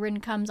siren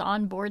comes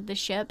on board the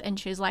ship and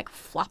she's like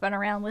flopping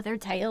around with her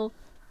tail.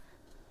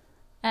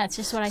 That's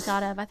just what I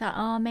thought of. I thought,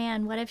 oh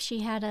man, what if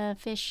she had a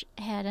fish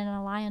head and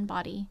a lion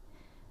body?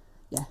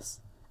 Yes.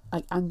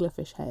 Like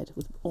anglerfish head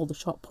with all the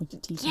sharp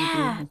pointed teeth.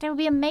 Yeah, that would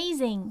be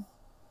amazing.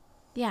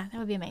 Yeah, that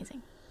would be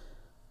amazing.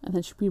 And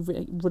then she'd be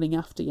running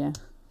after you.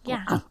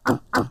 Yeah.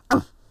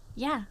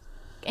 Yeah.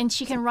 And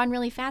she can run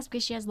really fast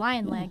because she has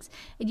lion legs.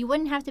 And you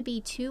wouldn't have to be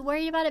too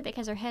worried about it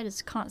because her head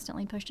is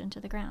constantly pushed into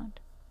the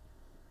ground.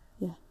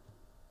 Yeah.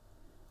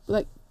 But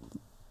like,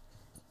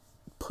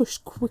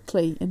 pushed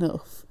quickly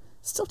enough.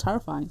 Still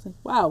terrifying. It's like,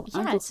 wow,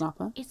 ankle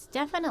snapper. It's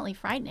definitely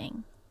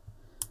frightening.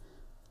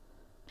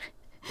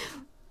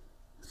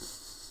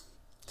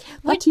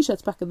 That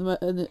t-shirt's back in the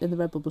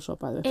Redbubble shop,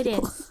 by the way. It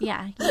is.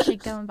 Yeah, you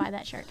should go and buy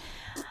that shirt.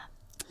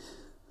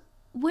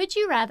 Would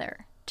you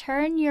rather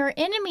turn your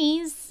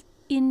enemies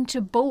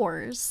into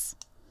boars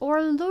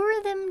or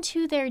lure them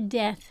to their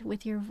death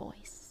with your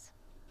voice?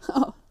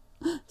 Oh,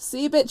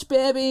 see, bitch,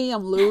 baby,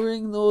 I'm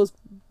luring the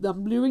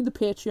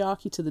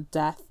patriarchy to the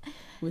death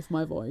with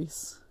my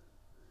voice.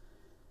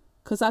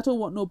 Because I don't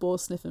want no boar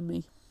sniffing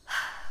me.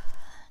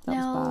 That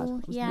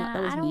was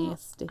bad. That was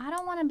nasty. I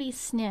don't want to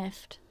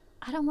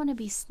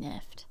be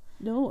sniffed.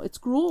 No, it's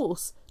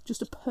gross.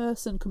 Just a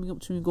person coming up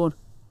to me and going...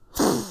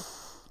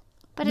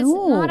 But it's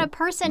not a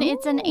person,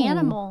 it's an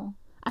animal.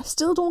 I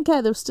still don't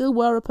care. There still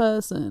were a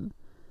person.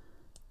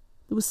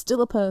 There was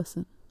still a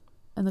person.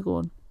 And they're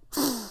going...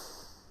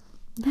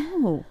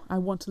 No, I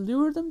want to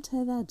lure them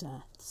to their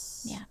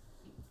deaths. Yeah.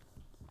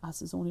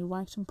 as is only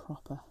right and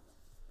proper.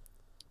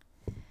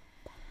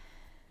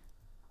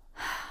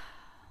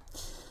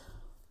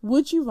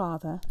 Would you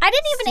rather... I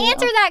didn't even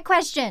answer that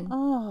question.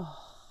 Oh,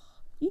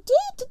 you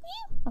did, didn't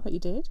you? I thought you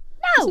did.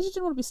 No. You said you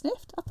didn't want to be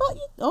sniffed. I thought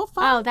you... Oh,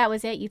 fine. Oh, that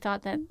was it? You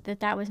thought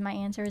that was my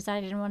answer, is that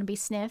I didn't want to be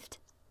sniffed?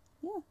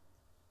 Yeah.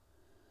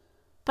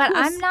 But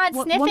I'm not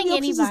sniffing one of the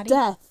options anybody. Is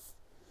death.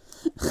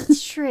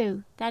 It's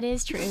true. That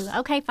is true.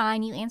 Okay,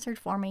 fine. You answered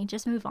for me.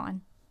 Just move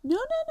on. No.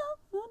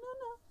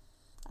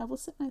 I will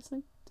sit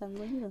nicely. Tell me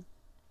when you're done.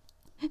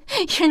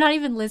 You're not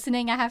even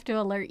listening. I have to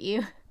alert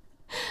you.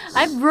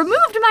 I've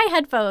removed my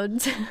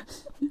headphones.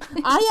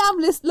 I am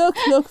listening.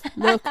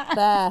 Look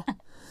there.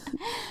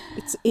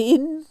 It's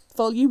in.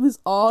 Volume is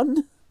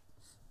on.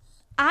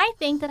 I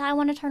think that I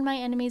want to turn my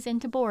enemies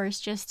into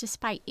boars just to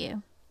spite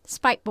you.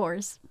 Spite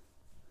boars.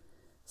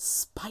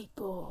 Spite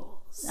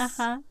balls.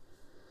 Uh-huh.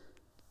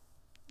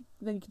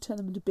 Then you can turn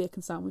them into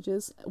bacon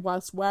sandwiches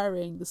whilst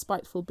wearing the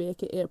spiteful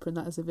baker apron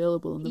that is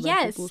available in the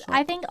Yes, Redbubble shop.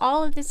 I think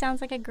all of this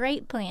sounds like a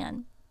great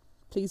plan.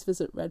 Please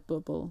visit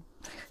Redbubble.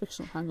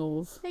 Fictional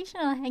Hangover.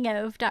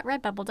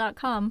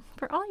 Fictionalhangover.redbubble.com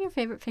for all your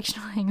favorite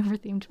Fictional Hangover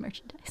themed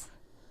merchandise.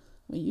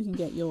 Where you can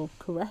get your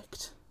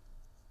correct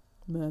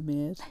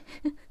mermaid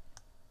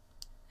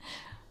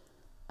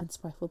and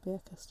spiteful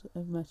baker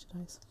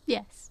merchandise.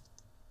 Yes.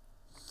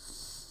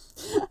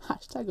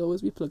 Hashtag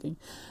always be plugging.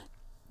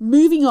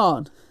 Moving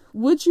on.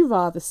 Would you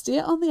rather stay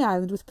on the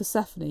island with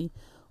Persephone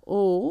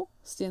or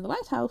stay in the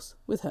lighthouse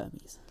with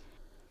Hermes?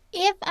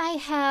 If I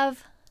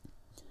have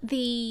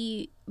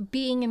the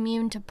being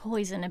immune to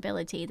poison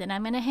ability, then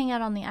I'm going to hang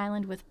out on the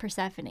island with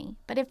Persephone.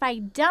 But if I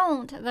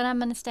don't, then I'm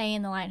going to stay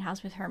in the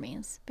lighthouse with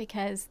Hermes,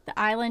 because the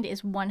island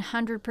is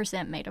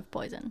 100% made of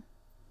poison.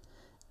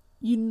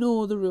 You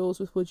know the rules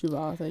with Would You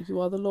Rather. You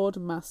are the Lord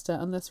and Master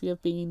unless we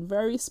have been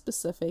very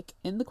specific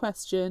in the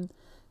question.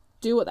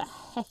 Do what the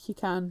heck you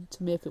can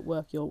to make it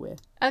work your way.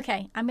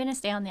 Okay, I'm going to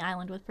stay on the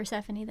island with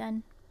Persephone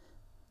then.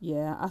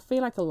 Yeah, I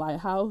feel like a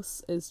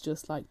lighthouse is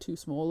just like too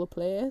small a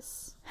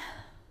place.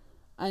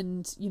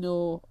 And, you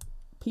know,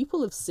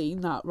 people have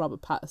seen that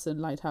Robert Pattinson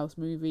Lighthouse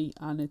movie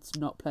and it's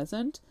not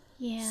pleasant.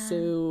 Yeah.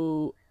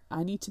 So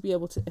I need to be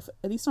able to, if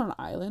at least on an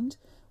island,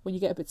 when you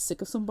get a bit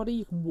sick of somebody,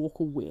 you can walk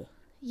away.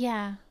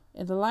 Yeah.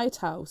 In the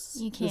lighthouse,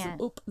 you there's can't.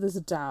 an up, there's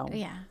a down.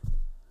 Yeah.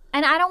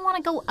 And I don't want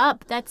to go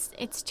up.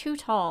 It's too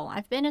tall.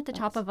 I've been at the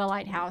top of a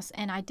lighthouse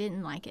and I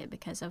didn't like it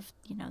because of,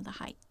 the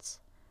heights.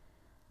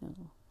 No.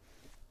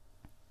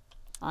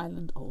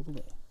 Island all the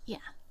way. Yeah.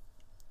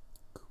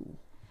 Cool.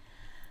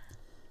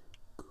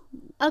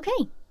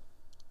 Okay.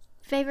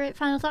 Favorite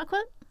final thought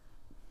quote?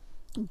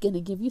 I'm gonna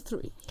give you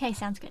 3. Okay,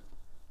 sounds good.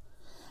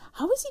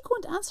 How is he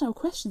going to answer our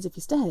questions if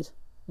he's dead?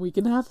 We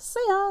can have a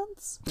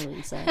seance. What did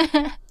he say?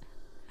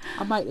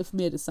 I might have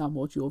made it sound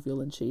more jovial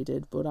than she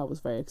did, but I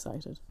was very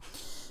excited.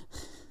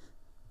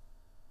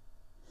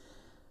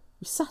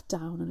 We sat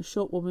down and a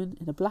short woman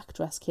in a black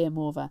dress came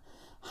over,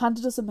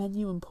 handed us a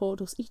menu and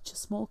poured us each a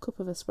small cup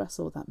of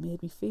espresso that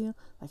made me feel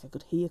like I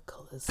could hear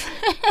colours.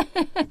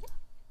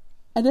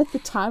 And at the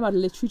time, I'd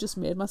literally just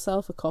made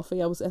myself a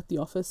coffee. I was at the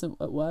office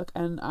at work,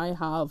 and I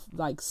have,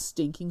 like,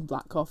 stinking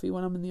black coffee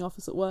when I'm in the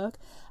office at work.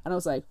 And I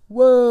was like,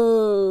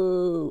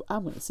 whoa,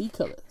 I'm going to see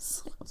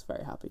colours. I was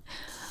very happy.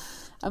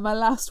 And my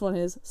last one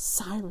is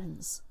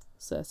sirens,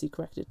 Cersei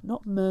corrected,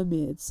 not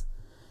mermaids.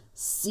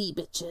 Sea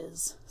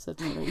bitches, said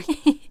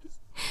Marie.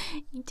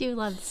 You do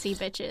love sea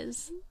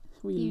bitches.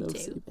 We love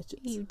sea bitches.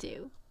 You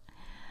do.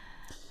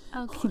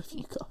 Okay. What have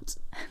you got?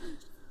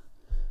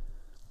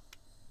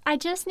 I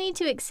just need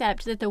to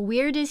accept that the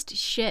weirdest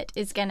shit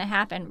is going to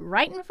happen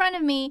right in front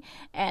of me,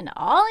 and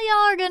all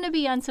y'all are going to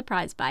be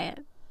unsurprised by it.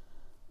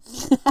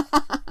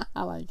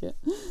 I like it.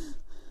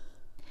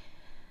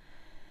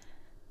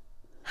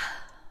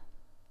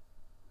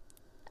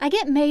 I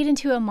get made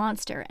into a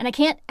monster, and I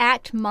can't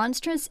act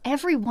monstrous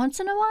every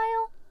once in a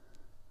while?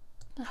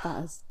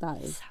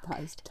 That is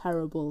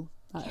terrible.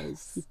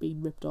 You've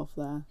been ripped off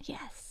there.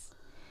 Yes.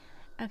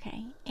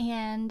 Okay,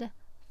 and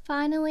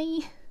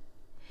finally,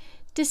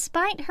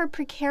 despite her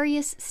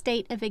precarious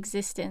state of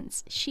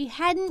existence, she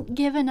hadn't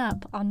given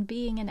up on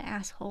being an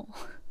asshole.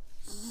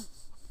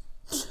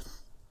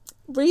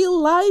 Real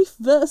life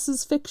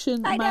versus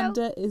fiction, I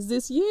Amanda. know. Is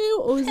this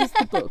you or is this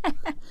the book?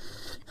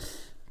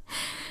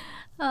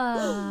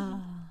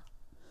 Oh,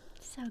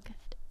 so good.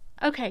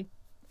 Okay,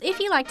 if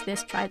you liked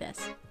this, try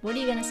this. What are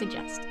you going to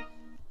suggest?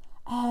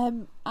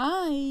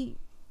 I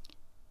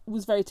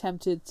was very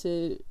tempted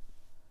to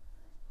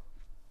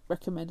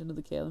recommend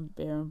another Kalynn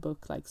Bayron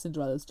book, like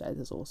Cinderella's Dead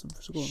is awesome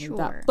for going like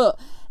that. But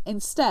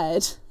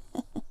instead,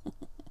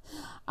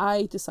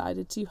 I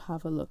decided to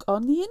have a look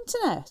on the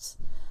internet.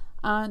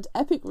 And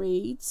Epic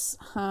Reads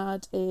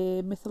had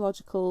a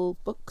mythological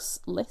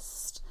books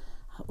list.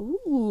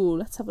 Ooh,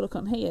 let's have a look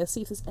on here,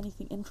 see if there's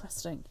anything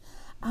interesting.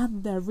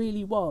 And there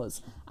really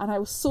was. And I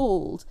was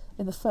sold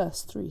in the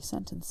first 3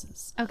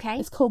 sentences. Okay.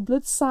 It's called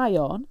Blood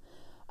Scion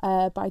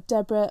by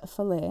Deborah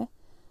Fallet.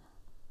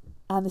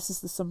 And this is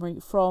the summary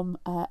from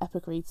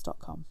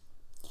epicreads.com.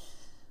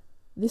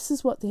 This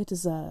is what they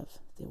deserve.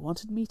 They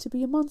wanted me to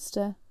be a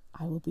monster.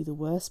 I will be the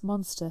worst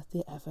monster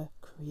they ever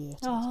created.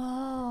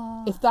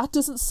 Oh. If that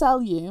doesn't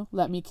sell you,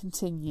 let me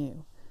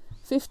continue.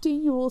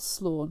 15-year-old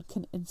Sloane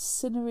can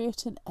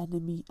incinerate an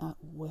enemy at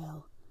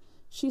will.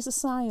 She's a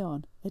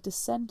scion, a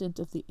descendant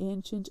of the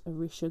ancient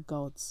Orisha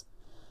gods.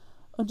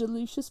 Under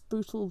Lucia's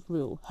brutal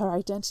rule, her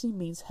identity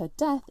means her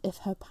death if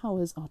her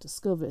powers are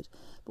discovered,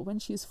 but when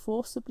she is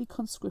forcibly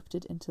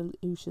conscripted into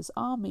Lucia's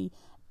army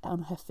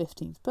on her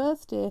 15th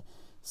birthday,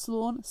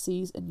 Sloane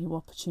sees a new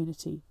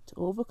opportunity to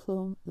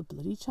overcome the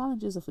bloody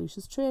challenges of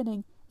Lucia's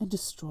training and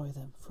destroy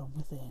them from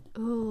within.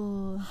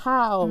 Ooh.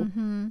 How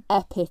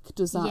epic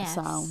does that Yes.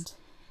 sound?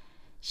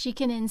 She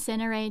can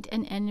incinerate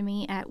an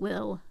enemy at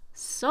will.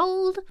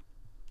 Sold.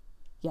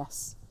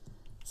 Yes.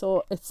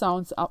 So it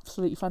sounds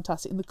absolutely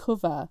fantastic. In the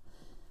cover,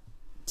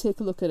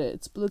 take a look at it.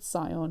 It's Blood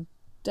Scion,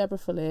 Deborah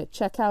Fillet.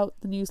 Check out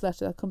the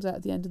newsletter that comes out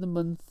at the end of the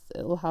month.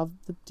 It'll have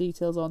the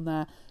details on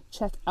there.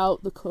 Check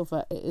out the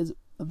cover. It is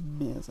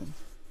amazing.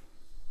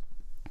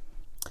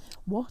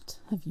 What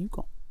have you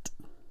got?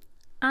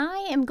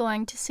 I am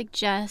going to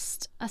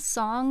suggest A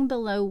Song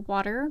Below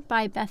Water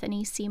by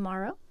Bethany C.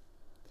 Morrow.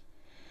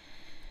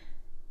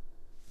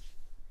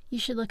 You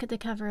should look at the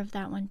cover of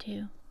that one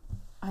too.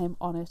 I am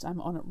on it.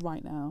 I'm on it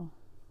right now.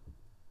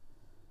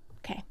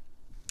 Okay.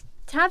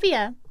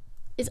 Tavia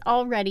is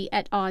already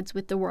at odds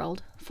with the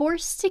world,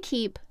 forced to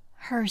keep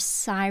her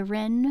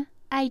siren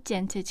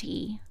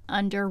identity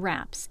under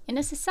wraps in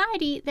a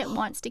society that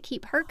wants to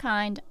keep her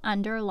kind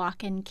under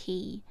lock and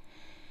key.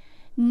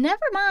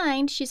 Never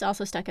mind, she's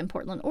also stuck in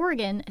Portland,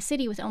 Oregon, a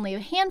city with only a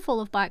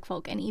handful of black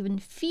folk and even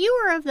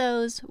fewer of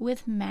those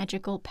with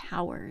magical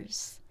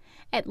powers.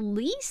 At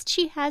least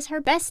she has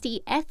her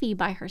bestie, Effie,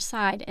 by her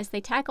side as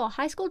they tackle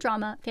high school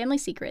drama, family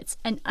secrets,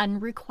 and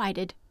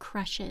unrequited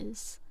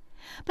crushes.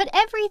 But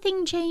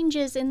everything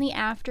changes in the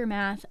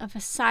aftermath of a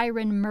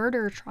siren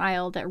murder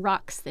trial that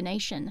rocks the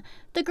nation.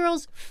 The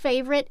girl's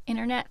favorite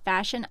internet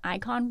fashion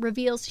icon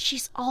reveals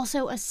she's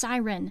also a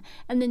siren,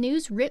 and the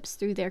news rips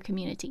through their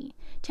community.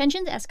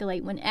 Tensions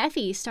escalate when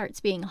Effie starts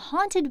being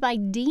haunted by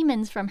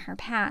demons from her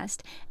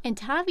past, and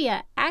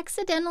Tavia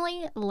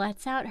accidentally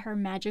lets out her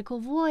magical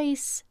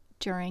voice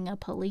during a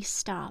police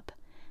stop.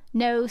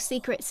 No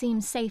secret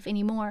seems safe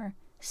anymore.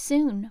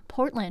 Soon,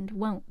 Portland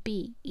won't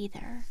be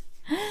either.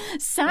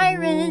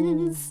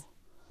 Sirens!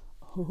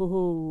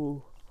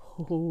 Oh,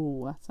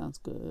 that sounds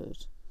good.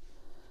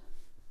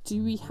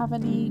 Do we have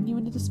any new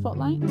and into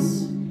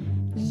spotlights?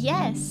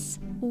 Yes,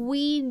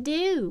 we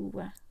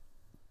do.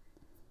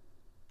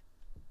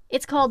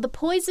 It's called The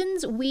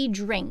Poisons We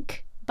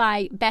Drink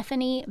by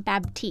Bethany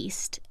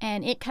Baptiste,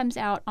 and it comes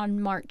out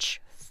on March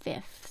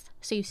 5th.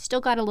 So you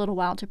still got a little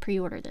while to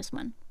pre-order this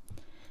one.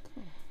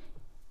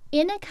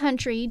 In a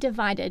country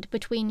divided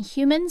between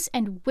humans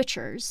and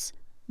witchers,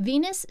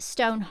 Venus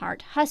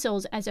Stoneheart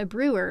hustles as a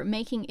brewer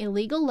making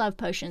illegal love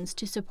potions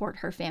to support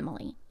her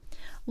family.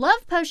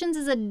 Love potions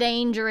is a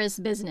dangerous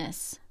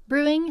business.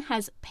 Brewing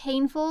has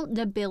painful,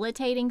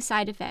 debilitating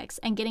side effects,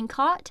 and getting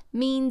caught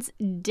means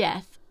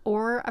death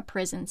or a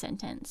prison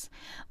sentence.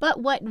 But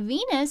what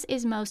Venus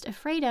is most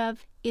afraid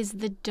of is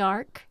the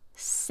dark,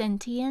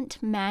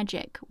 sentient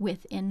magic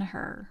within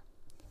her.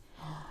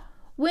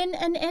 When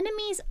an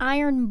enemy's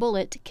iron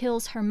bullet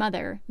kills her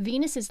mother,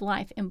 Venus's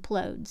life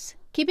implodes.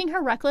 Keeping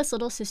her reckless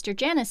little sister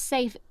Janice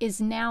safe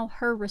is now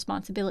her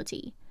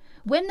responsibility.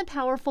 When the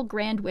powerful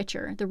Grand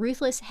Witcher, the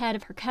ruthless head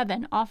of her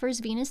coven,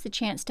 offers Venus the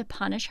chance to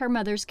punish her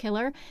mother's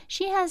killer,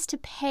 she has to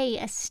pay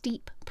a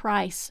steep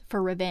price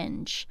for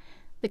revenge.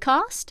 The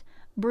cost?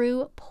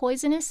 Brew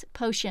poisonous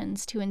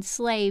potions to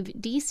enslave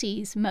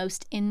DC's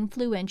most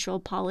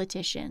influential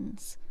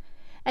politicians.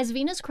 As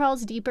Venus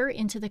crawls deeper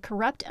into the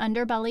corrupt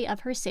underbelly of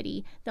her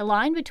city, the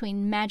line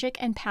between magic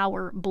and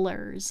power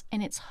blurs,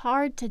 and it's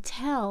hard to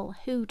tell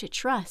who to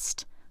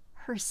trust,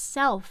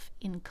 herself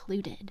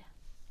included.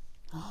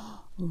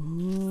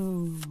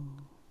 Ooh.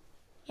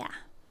 Yeah.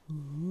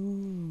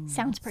 Ooh.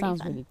 Sounds pretty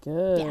Sounds fun. really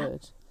good. Yeah.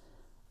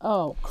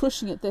 Oh,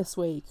 crushing it this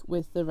week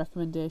with the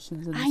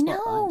recommendations and the I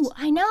know.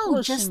 spotlight.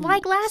 Just Crushing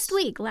like it. last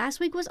week.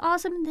 Last week was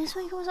awesome. This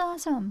week was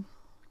awesome.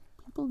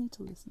 People need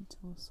to listen to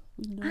us.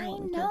 We know I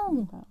what we're talking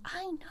know. about.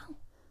 I know.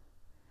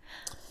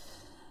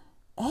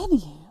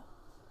 Anywho.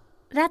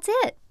 That's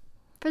it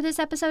for this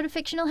episode of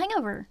Fictional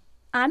Hangover.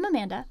 I'm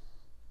Amanda.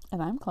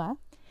 And I'm Claire.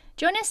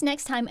 Join us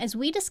next time as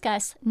we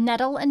discuss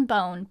Nettle and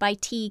Bone by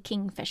T.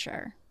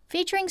 Kingfisher,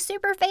 featuring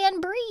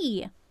superfan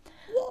Bree.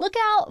 Look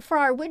out for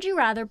our Would You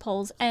Rather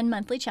polls and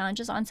monthly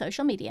challenges on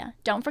social media.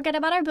 Don't forget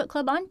about our book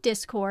club on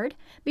Discord.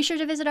 Be sure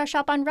to visit our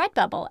shop on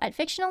Redbubble at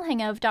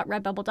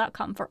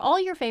fictionalhangover.redbubble.com for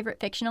all your favorite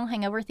Fictional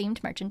Hangover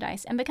themed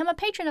merchandise, and become a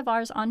patron of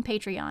ours on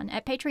Patreon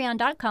at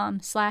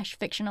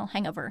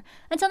patreon.com/fictionalhangover.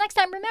 Until next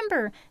time,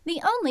 remember,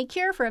 the only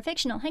cure for a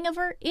fictional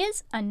hangover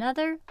is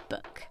another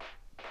book.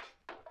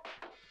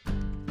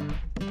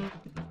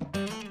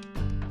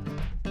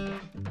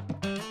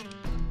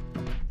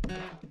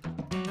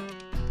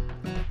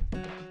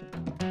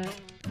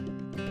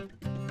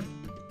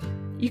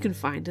 You can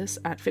find us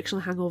at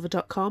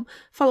fictionalhangover.com.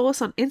 Follow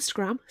us on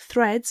Instagram,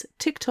 Threads,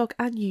 TikTok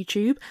and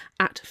YouTube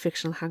at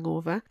Fictional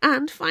Hangover.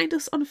 And find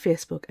us on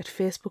Facebook at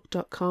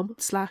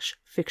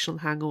facebook.com/Fictional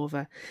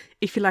Hangover.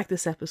 If you like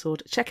this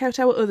episode, check out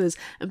our others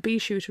and be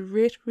sure to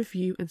rate,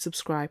 review and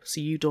subscribe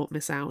so you don't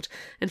miss out.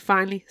 And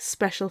finally,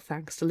 special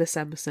thanks to Liz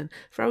Emerson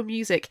for our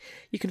music.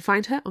 You can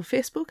find her on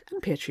Facebook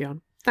and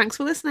Patreon. Thanks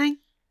for listening.